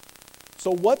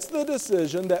 So what's the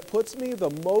decision that puts me the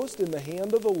most in the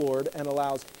hand of the Lord and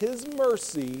allows his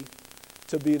mercy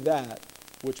to be that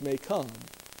which may come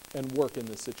and work in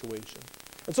this situation?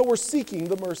 And so we're seeking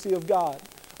the mercy of God.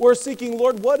 We're seeking,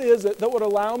 Lord, what is it that would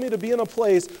allow me to be in a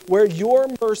place where your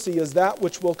mercy is that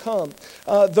which will come?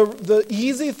 The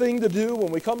easy thing to do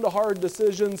when we come to hard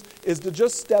decisions is to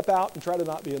just step out and try to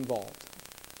not be involved.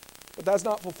 But that's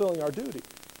not fulfilling our duty.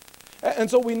 And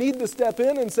so we need to step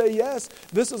in and say, yes,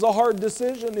 this is a hard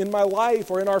decision in my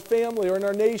life or in our family or in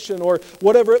our nation or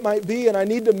whatever it might be, and I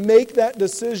need to make that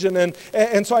decision,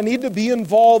 and so I need to be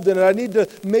involved in it. I need to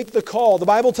make the call. The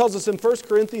Bible tells us in 1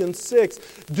 Corinthians 6,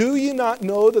 do ye not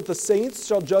know that the saints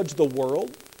shall judge the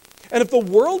world? And if the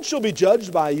world shall be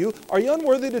judged by you, are ye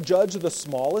unworthy to judge the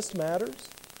smallest matters?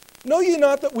 Know ye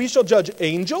not that we shall judge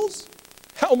angels?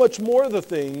 How much more the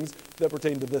things that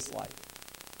pertain to this life?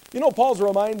 You know, Paul's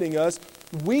reminding us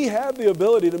we have the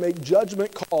ability to make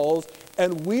judgment calls,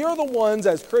 and we are the ones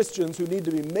as Christians who need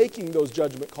to be making those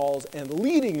judgment calls and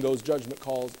leading those judgment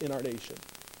calls in our nation.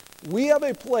 We have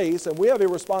a place and we have a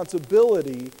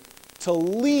responsibility to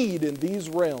lead in these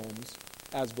realms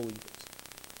as believers.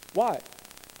 Why?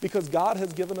 Because God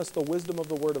has given us the wisdom of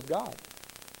the Word of God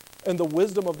and the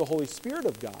wisdom of the Holy Spirit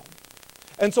of God.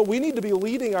 And so we need to be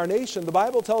leading our nation. The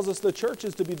Bible tells us the church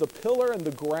is to be the pillar and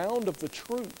the ground of the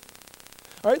truth.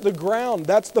 All right, the ground,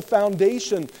 that's the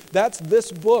foundation. That's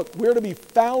this book. We're to be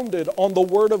founded on the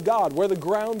Word of God. We're the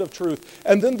ground of truth.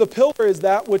 And then the pillar is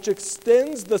that which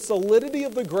extends the solidity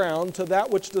of the ground to that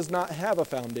which does not have a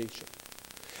foundation.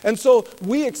 And so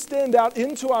we extend out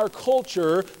into our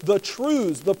culture the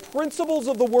truths, the principles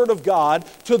of the Word of God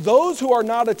to those who are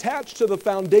not attached to the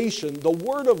foundation, the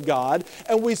Word of God.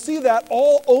 And we see that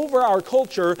all over our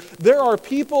culture. There are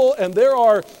people and there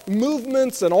are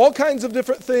movements and all kinds of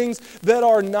different things that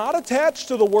are not attached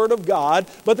to the Word of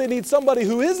God, but they need somebody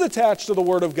who is attached to the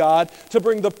Word of God to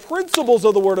bring the principles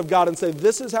of the Word of God and say,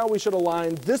 this is how we should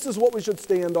align, this is what we should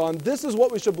stand on, this is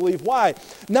what we should believe. Why?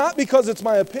 Not because it's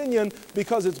my opinion,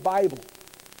 because it's Bible.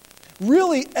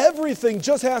 Really, everything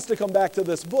just has to come back to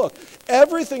this book.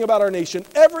 Everything about our nation,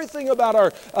 everything about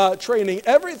our training,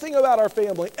 everything about our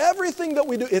family, everything that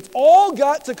we do, it's all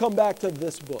got to come back to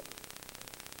this book.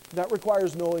 That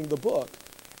requires knowing the book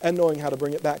and knowing how to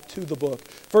bring it back to the book.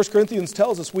 1 Corinthians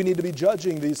tells us we need to be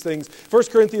judging these things. 1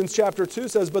 Corinthians chapter 2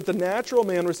 says, but the natural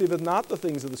man receiveth not the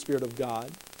things of the Spirit of God,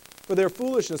 for their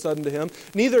foolishness unto him,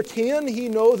 neither can he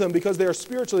know them because they are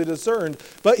spiritually discerned.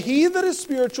 But he that is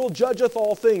spiritual judgeth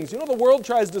all things. You know, the world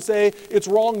tries to say it's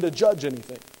wrong to judge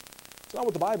anything. It's not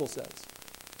what the Bible says.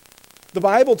 The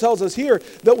Bible tells us here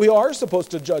that we are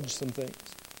supposed to judge some things.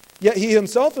 Yet he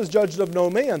himself is judged of no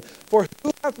man. For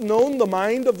who hath known the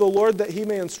mind of the Lord that he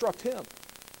may instruct him?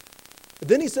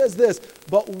 Then he says this,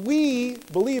 but we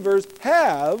believers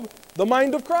have the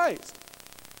mind of Christ.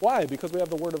 Why? Because we have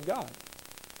the Word of God.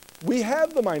 We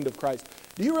have the mind of Christ.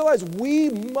 Do you realize we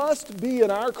must be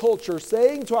in our culture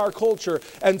saying to our culture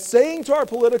and saying to our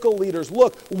political leaders,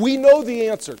 look, we know the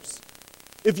answers.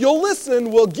 If you'll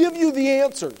listen, we'll give you the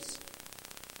answers.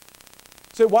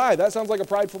 Say, why? That sounds like a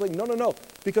prideful thing. No.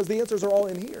 Because the answers are all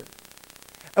in here.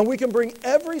 And we can bring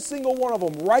every single one of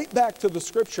them right back to the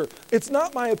Scripture. It's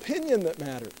not my opinion that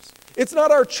matters. It's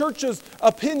not our church's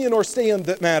opinion or stand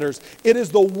that matters. It is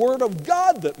the Word of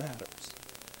God that matters.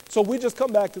 So we just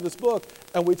come back to this book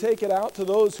and we take it out to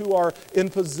those who are in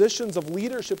positions of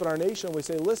leadership in our nation. We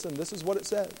say, listen, this is what it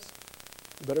says.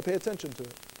 You better pay attention to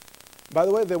it. By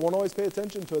the way, they won't always pay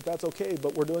attention to it. That's okay,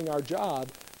 but we're doing our job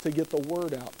to get the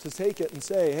word out, to take it and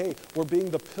say, hey, we're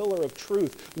being the pillar of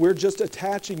truth. We're just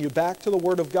attaching you back to the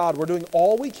Word of God. We're doing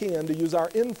all we can to use our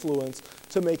influence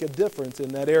to make a difference in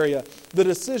that area. The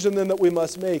decision then that we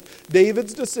must make,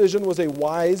 David's decision was a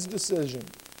wise decision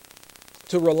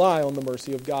to rely on the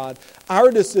mercy of God. Our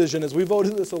decision as we vote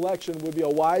in this election would be a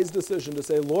wise decision to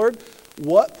say, Lord,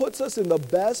 what puts us in the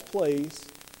best place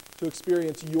to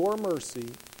experience your mercy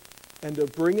and to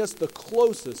bring us the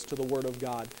closest to the Word of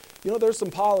God? You know, there's some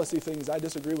policy things I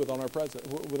disagree with our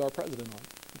president on.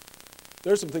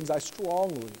 There's some things I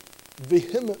strongly,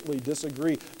 vehemently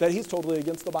disagree that he's totally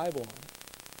against the Bible on.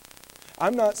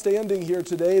 I'm not standing here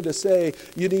today to say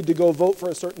you need to go vote for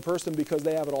a certain person because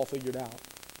they have it all figured out.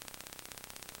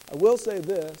 I will say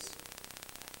this.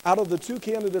 Out of the two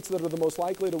candidates that are the most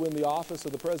likely to win the office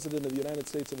of the President of the United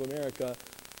States of America,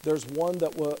 there's one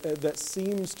that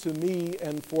seems to me,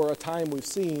 and for a time we've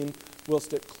seen, will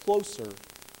stick closer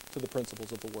to the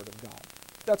principles of the Word of God.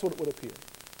 That's what it would appear.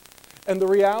 And the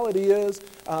reality is,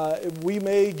 we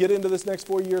may get into this next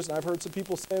 4 years, and I've heard some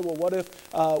people say, well, what if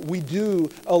we do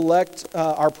elect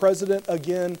our president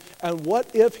again, and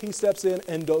what if he steps in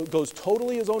and goes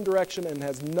totally his own direction and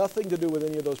has nothing to do with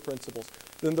any of those principles?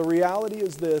 Then the reality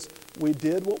is this: we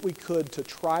did what we could to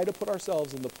try to put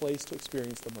ourselves in the place to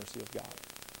experience the mercy of God.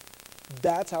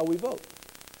 That's how we vote.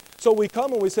 So we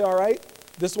come and we say, all right,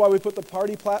 this is why we put the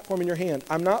party platform in your hand.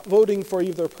 I'm not voting for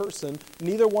either person.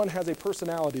 Neither one has a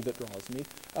personality that draws me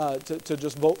to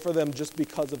just vote for them just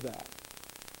because of that.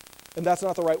 And that's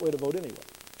not the right way to vote anyway.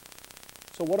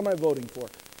 So what am I voting for?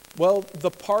 Well,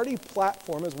 the party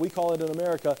platform, as we call it in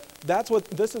America,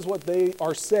 this is what they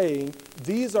are saying.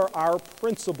 These are our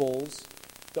principles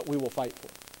that we will fight for.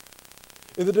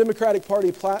 In the Democratic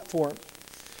Party platform,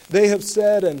 they have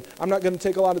said, and I'm not going to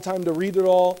take a lot of time to read it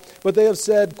all, but they have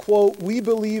said, quote, we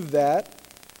believe that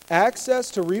access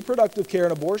to reproductive care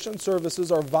and abortion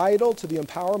services are vital to the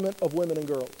empowerment of women and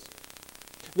girls.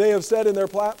 They have said in their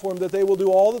platform that they will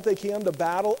do all that they can to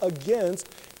battle against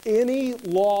any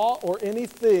law or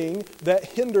anything that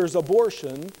hinders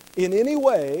abortion in any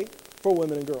way for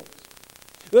women and girls.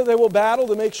 That they will battle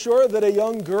to make sure that a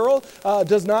young girl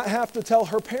does not have to tell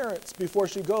her parents before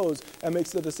she goes and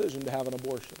makes the decision to have an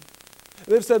abortion.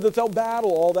 They've said that they'll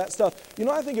battle all that stuff. You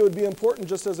know, I think it would be important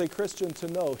just as a Christian to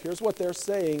know, here's what they're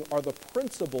saying are the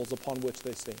principles upon which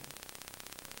they stand.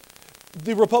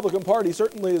 The Republican Party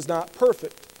certainly is not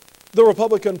perfect. The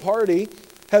Republican Party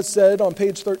has said on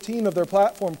page 13 of their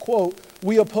platform, quote,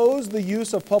 we oppose the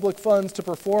use of public funds to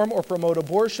perform or promote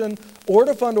abortion or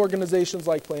to fund organizations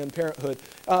like Planned Parenthood.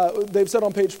 They've said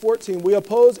on page 14, we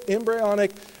oppose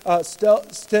embryonic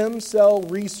stem cell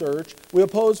research. We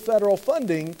oppose federal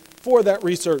funding for that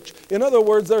research. In other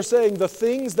words, they're saying the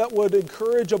things that would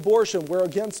encourage abortion, we're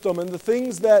against them, and the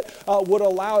things that would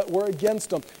allow it, we're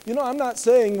against them. You know, I'm not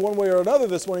saying one way or another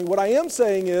this morning. What I am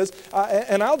saying is,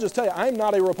 and I'll just tell you, I'm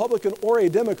not a Republican or a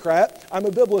Democrat. I'm a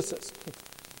biblicist.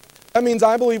 That means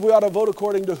I believe we ought to vote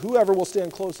according to whoever will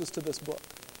stand closest to this book.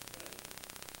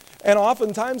 And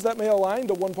oftentimes that may align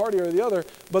to one party or the other,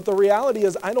 but the reality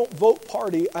is I don't vote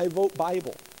party, I vote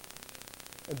Bible.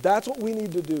 And that's what we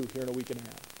need to do here in a week and a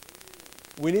half.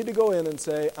 We need to go in and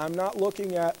say, I'm not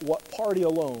looking at what party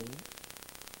alone,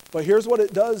 but here's what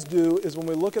it does do is when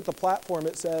we look at the platform,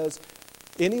 it says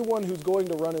anyone who's going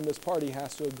to run in this party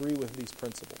has to agree with these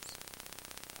principles.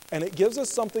 And it gives us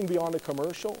something beyond a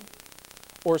commercial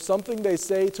or something they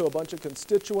say to a bunch of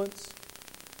constituents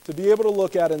to be able to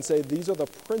look at and say, these are the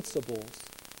principles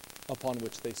upon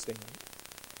which they stand.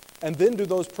 And then do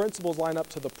those principles line up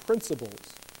to the principles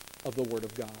of the Word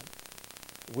of God?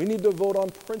 We need to vote on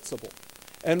principle.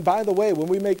 And by the way, when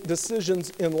we make decisions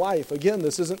in life, again,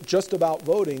 this isn't just about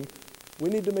voting.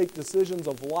 We need to make decisions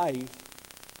of life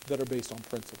that are based on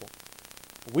principle.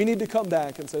 We need to come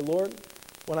back and say, Lord,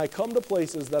 when I come to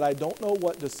places that I don't know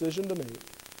what decision to make,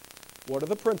 what are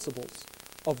the principles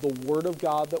of the Word of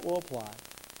God that will apply?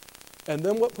 And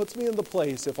then what puts me in the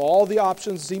place, if all the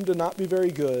options seem to not be very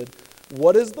good,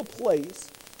 what is the place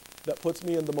that puts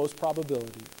me in the most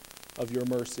probability of your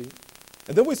mercy?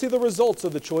 And then we see the results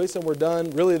of the choice, and we're done.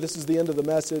 Really, this is the end of the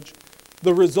message.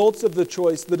 the results of the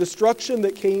choice, the destruction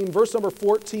that came. Verse number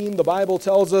 14, the Bible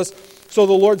tells us, so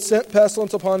the Lord sent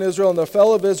pestilence upon Israel, and there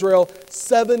fell of Israel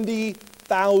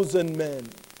 70,000 men.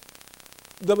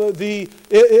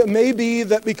 It may be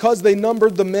that because they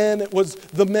numbered the men, it was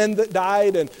the men that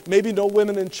died and maybe no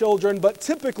women and children. But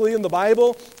typically in the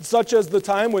Bible, such as the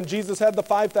time when Jesus had the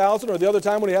 5,000 or the other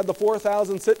time when he had the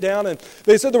 4,000 sit down, and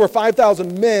they said there were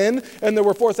 5,000 men and there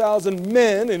were 4,000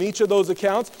 men in each of those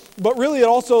accounts. But really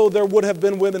also there would have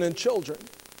been women and children.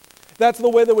 That's the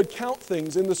way they would count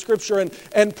things in the Scripture.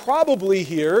 And probably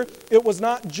here, it was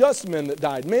not just men that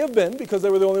died. May have been because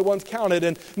they were the only ones counted,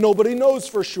 and nobody knows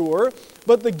for sure.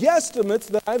 But the guesstimates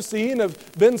that I've seen have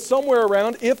been somewhere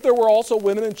around, if there were also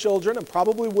women and children, and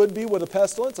probably would be with a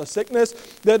pestilence, a sickness,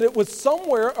 that it was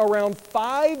somewhere around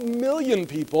 5 million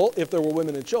people, if there were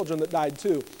women and children, that died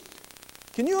too.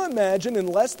 Can you imagine in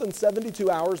less than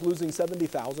 72 hours losing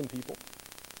 70,000 people?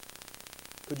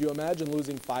 Could you imagine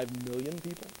losing 5 million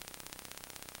people?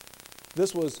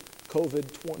 This was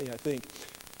COVID-20, I think.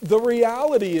 The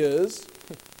reality is,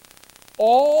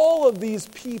 all of these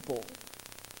people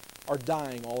are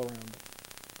dying all around them.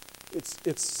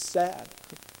 It's sad.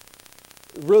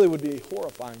 It really would be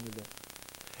horrifying to them.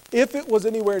 If it was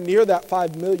anywhere near that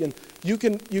 5 million, you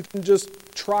can just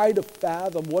try to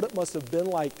fathom what it must have been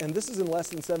like. And this is in less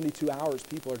than 72 hours,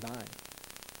 people are dying.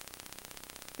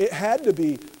 It had to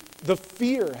be, the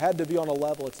fear had to be on a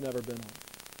level it's never been on.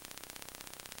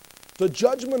 The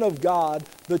judgment of God,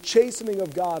 the chastening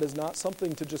of God is not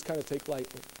something to just kind of take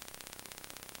lightly.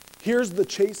 Here's the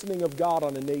chastening of God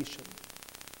on a nation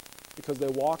because they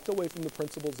walked away from the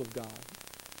principles of God,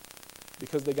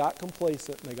 because they got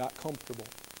complacent and they got comfortable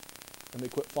and they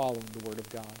quit following the Word of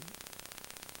God.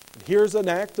 And here's an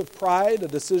act of pride, a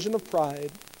decision of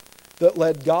pride that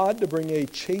led God to bring a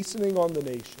chastening on the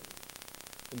nation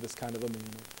in this kind of a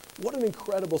manner. What an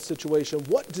incredible situation.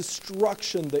 What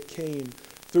destruction that came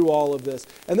through all of this.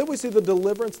 And then we see the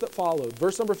deliverance that followed.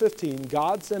 Verse number 15,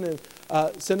 God sent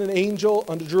an angel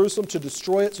unto Jerusalem to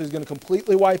destroy it, so he's going to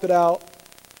completely wipe it out.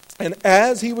 And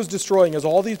as he was destroying, as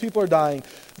all these people are dying,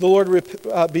 the Lord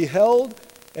beheld,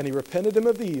 and he repented him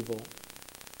of the evil,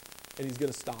 and he's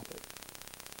going to stop it.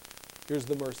 Here's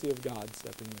the mercy of God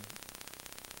stepping in.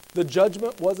 The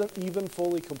judgment wasn't even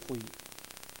fully complete.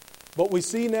 But we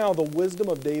see now the wisdom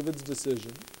of David's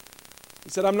decision. He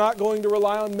said, I'm not going to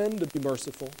rely on men to be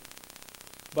merciful,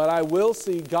 but I will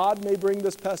see God may bring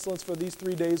this pestilence for these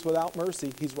 3 days without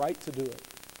mercy. He's right to do it.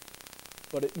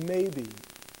 But it may be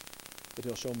that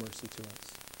he'll show mercy to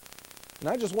us. And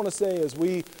I just want to say, as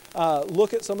we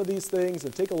look at some of these things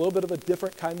and take a little bit of a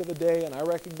different kind of a day, and I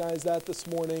recognize that this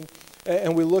morning,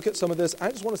 and we look at some of this,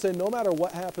 I just want to say, no matter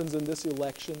what happens in this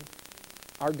election,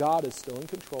 our God is still in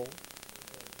control.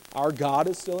 Our God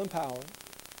is still in power.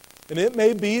 And it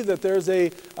may be that there's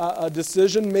a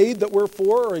decision made that we're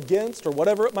for or against or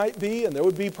whatever it might be, and there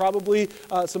would be probably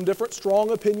some different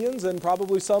strong opinions and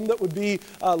probably some that would be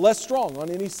less strong on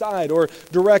any side or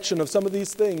direction of some of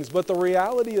these things. But the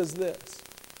reality is this: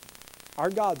 our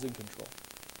God's in control.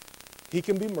 He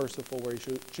can be merciful where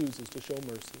he chooses to show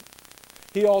mercy.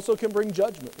 He also can bring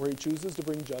judgment where he chooses to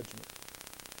bring judgment.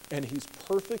 And he's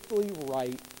perfectly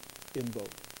right in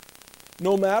both.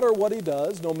 No matter what he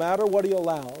does, no matter what he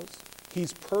allows,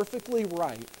 he's perfectly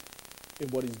right in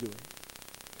what he's doing.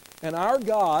 And our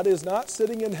God is not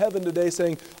sitting in heaven today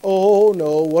saying, oh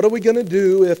no, what are we going to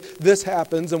do if this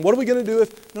happens? And what are we going to do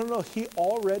if... No, he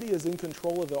already is in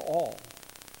control of it all.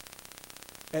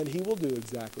 And he will do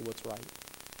exactly what's right.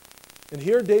 And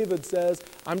here David says,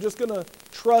 I'm just going to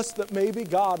trust that maybe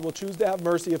God will choose to have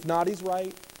mercy. If not, he's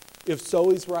right. If so,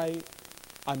 he's right.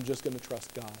 I'm just going to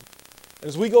trust God.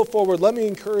 As we go forward, let me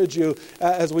encourage you,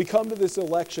 as we come to this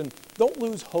election, don't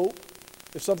lose hope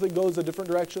if something goes a different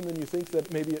direction than you think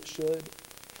that maybe it should.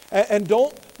 And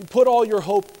don't put all your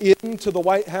hope into the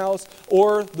White House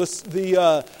or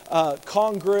the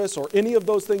Congress or any of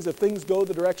those things if things go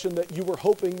the direction that you were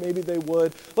hoping maybe they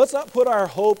would. Let's not put our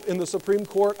hope in the Supreme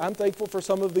Court. I'm thankful for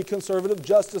some of the conservative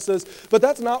justices, but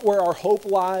that's not where our hope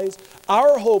lies.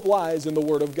 Our hope lies in the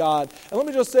Word of God. And let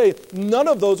me just say, none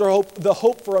of those are the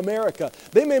hope for America.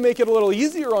 They may make it a little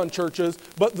easier on churches,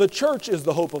 but the church is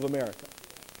the hope of America.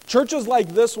 Churches like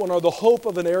this one are the hope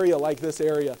of an area like this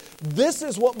area. This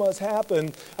is what must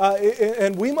happen,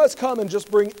 and we must come and just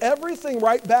bring everything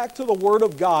right back to the Word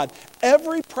of God.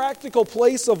 Every practical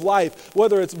place of life,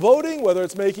 whether it's voting, whether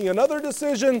it's making another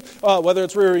decision, whether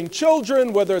it's rearing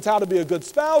children, whether it's how to be a good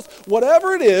spouse,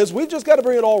 whatever it is, we've just got to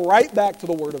bring it all right back to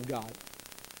the Word of God.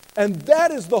 And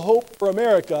that is the hope for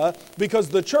America, because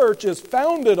the church is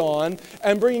founded on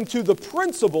and bringing to the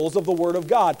principles of the Word of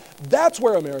God. That's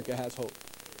where America has hope.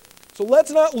 So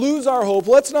let's not lose our hope.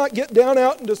 Let's not get down,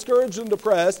 out, and discouraged and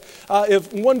depressed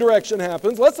if one direction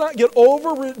happens. Let's not get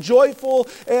over joyful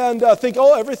and think,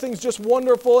 oh, everything's just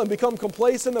wonderful, and become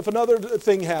complacent if another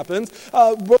thing happens.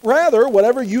 But rather,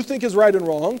 whatever you think is right and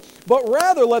wrong, but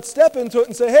rather let's step into it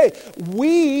and say, hey,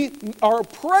 we are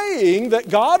praying that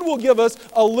God will give us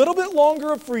a little bit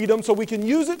longer of freedom so we can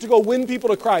use it to go win people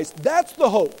to Christ. That's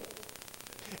the hope.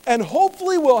 And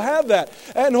hopefully we'll have that.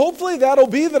 And hopefully that'll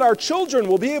be that our children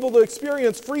will be able to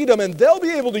experience freedom and they'll be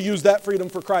able to use that freedom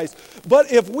for Christ.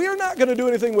 But if we're not going to do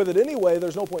anything with it anyway,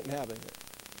 there's no point in having it.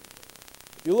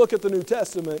 If you look at the New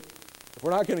Testament, if we're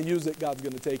not going to use it, God's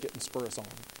going to take it and spur us on.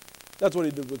 That's what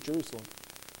he did with Jerusalem.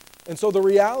 And so the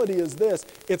reality is this,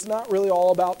 it's not really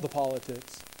all about the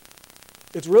politics.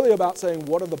 It's really about saying,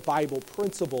 what are the Bible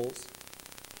principles?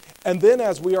 And then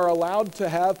as we are allowed to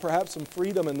have perhaps some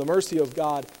freedom and the mercy of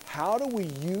God, how do we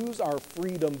use our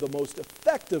freedom the most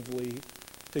effectively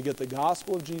to get the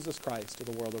gospel of Jesus Christ to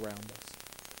the world around us?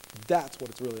 That's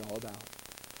what it's really all about.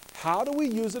 How do we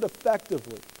use it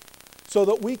effectively so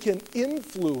that we can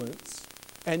influence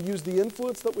and use the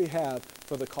influence that we have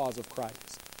for the cause of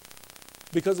Christ?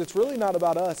 Because it's really not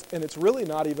about us, and it's really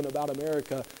not even about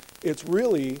America. It's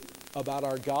really about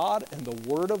our God and the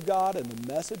Word of God and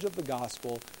the message of the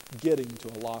gospel getting to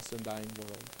a lost and dying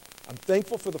world. I'm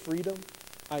thankful for the freedom.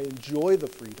 I enjoy the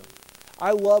freedom.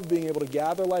 I love being able to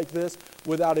gather like this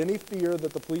without any fear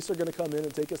that the police are going to come in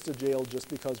and take us to jail just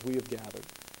because we have gathered.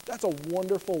 That's a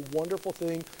wonderful, wonderful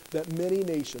thing that many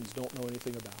nations don't know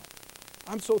anything about.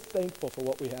 I'm so thankful for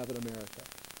what we have in America.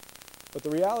 But the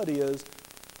reality is,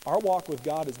 our walk with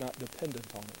God is not dependent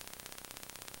on it.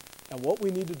 And what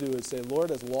we need to do is say,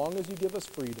 Lord, as long as you give us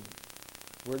freedom,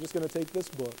 we're just going to take this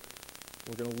book,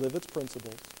 we're going to live its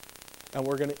principles, and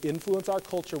we're going to influence our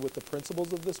culture with the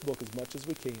principles of this book as much as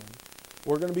we can.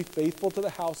 We're going to be faithful to the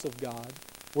house of God.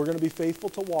 We're going to be faithful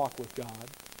to walk with God.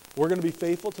 We're going to be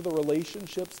faithful to the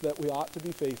relationships that we ought to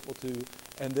be faithful to,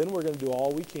 and then we're going to do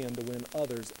all we can to win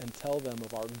others and tell them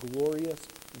of our glorious,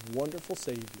 wonderful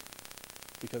Savior,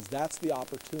 because that's the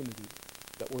opportunity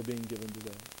that we're being given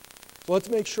today. So let's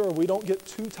make sure we don't get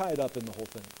too tied up in the whole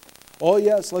thing. Oh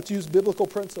yes, let's use biblical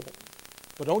principle.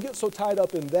 But don't get so tied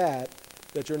up in that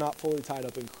you're not fully tied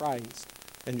up in Christ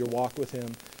and your walk with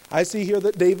Him. I see here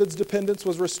that David's dependence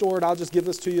was restored. I'll just give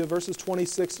this to you, verses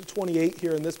 26 to 28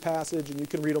 here in this passage, and you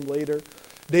can read them later.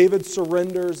 David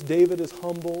surrenders. David is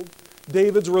humbled.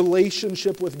 David's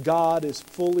relationship with God is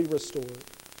fully restored.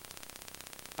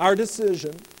 Our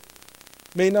decision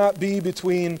may not be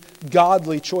between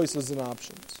godly choices and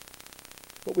options,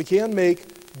 but we can make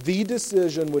the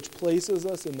decision which places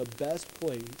us in the best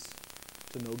place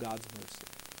to know God's mercy.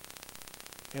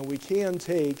 And we can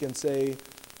take and say,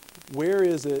 where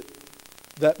is it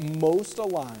that most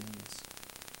aligns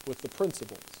with the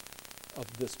principles of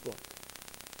this book?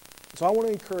 So I want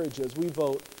to encourage you as we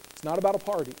vote, it's not about a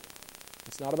party.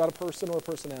 It's not about a person or a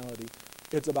personality.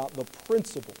 It's about the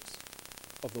principles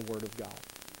of the Word of God.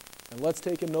 And let's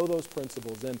take and know those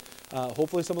principles. And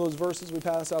hopefully some of those verses we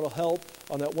pass out will help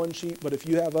on that one sheet. But if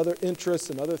you have other interests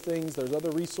and other things, there's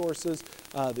other resources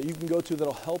that you can go to that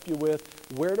will help you with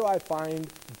where do I find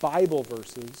Bible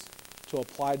verses to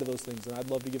apply to those things. And I'd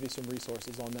love to give you some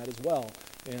resources on that as well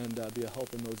and be a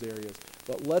help in those areas.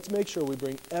 But let's make sure we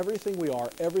bring everything we are,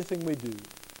 everything we do,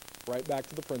 right back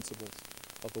to the principles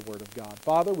of the Word of God.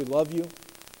 Father, we love you.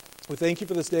 We thank you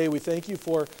for this day. We thank you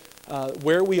for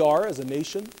where we are as a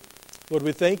nation. Lord,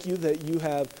 we thank you that you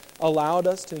have allowed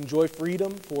us to enjoy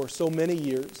freedom for so many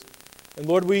years. And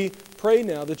Lord, we pray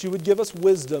now that you would give us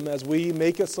wisdom as we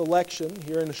make a selection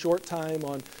here in a short time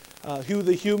on who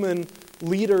the human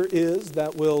leader is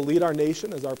that will lead our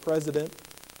nation as our president.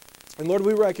 And Lord,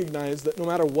 we recognize that no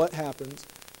matter what happens,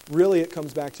 really it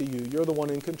comes back to you. You're the one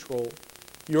in control.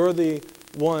 You're the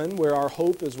one where our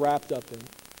hope is wrapped up in.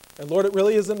 And Lord, it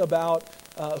really isn't about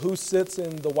who sits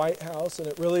in the White House, and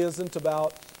it really isn't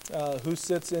about who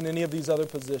sits in any of these other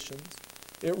positions.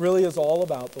 It really is all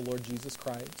about the Lord Jesus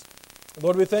Christ. And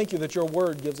Lord, we thank you that your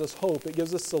word gives us hope. It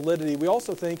gives us solidity. We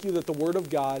also thank you that the word of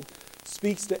God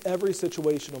speaks to every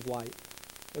situation of life.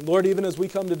 And Lord, even as we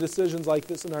come to decisions like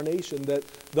this in our nation, that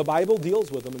the Bible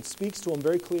deals with them and speaks to them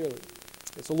very clearly.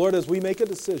 And so Lord, as we make a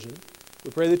decision,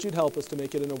 we pray that you'd help us to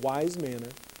make it in a wise manner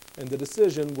and the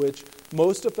decision which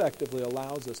most effectively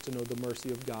allows us to know the mercy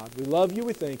of God. We love you,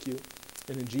 we thank you,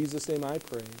 and in Jesus' name I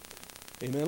pray. Amen.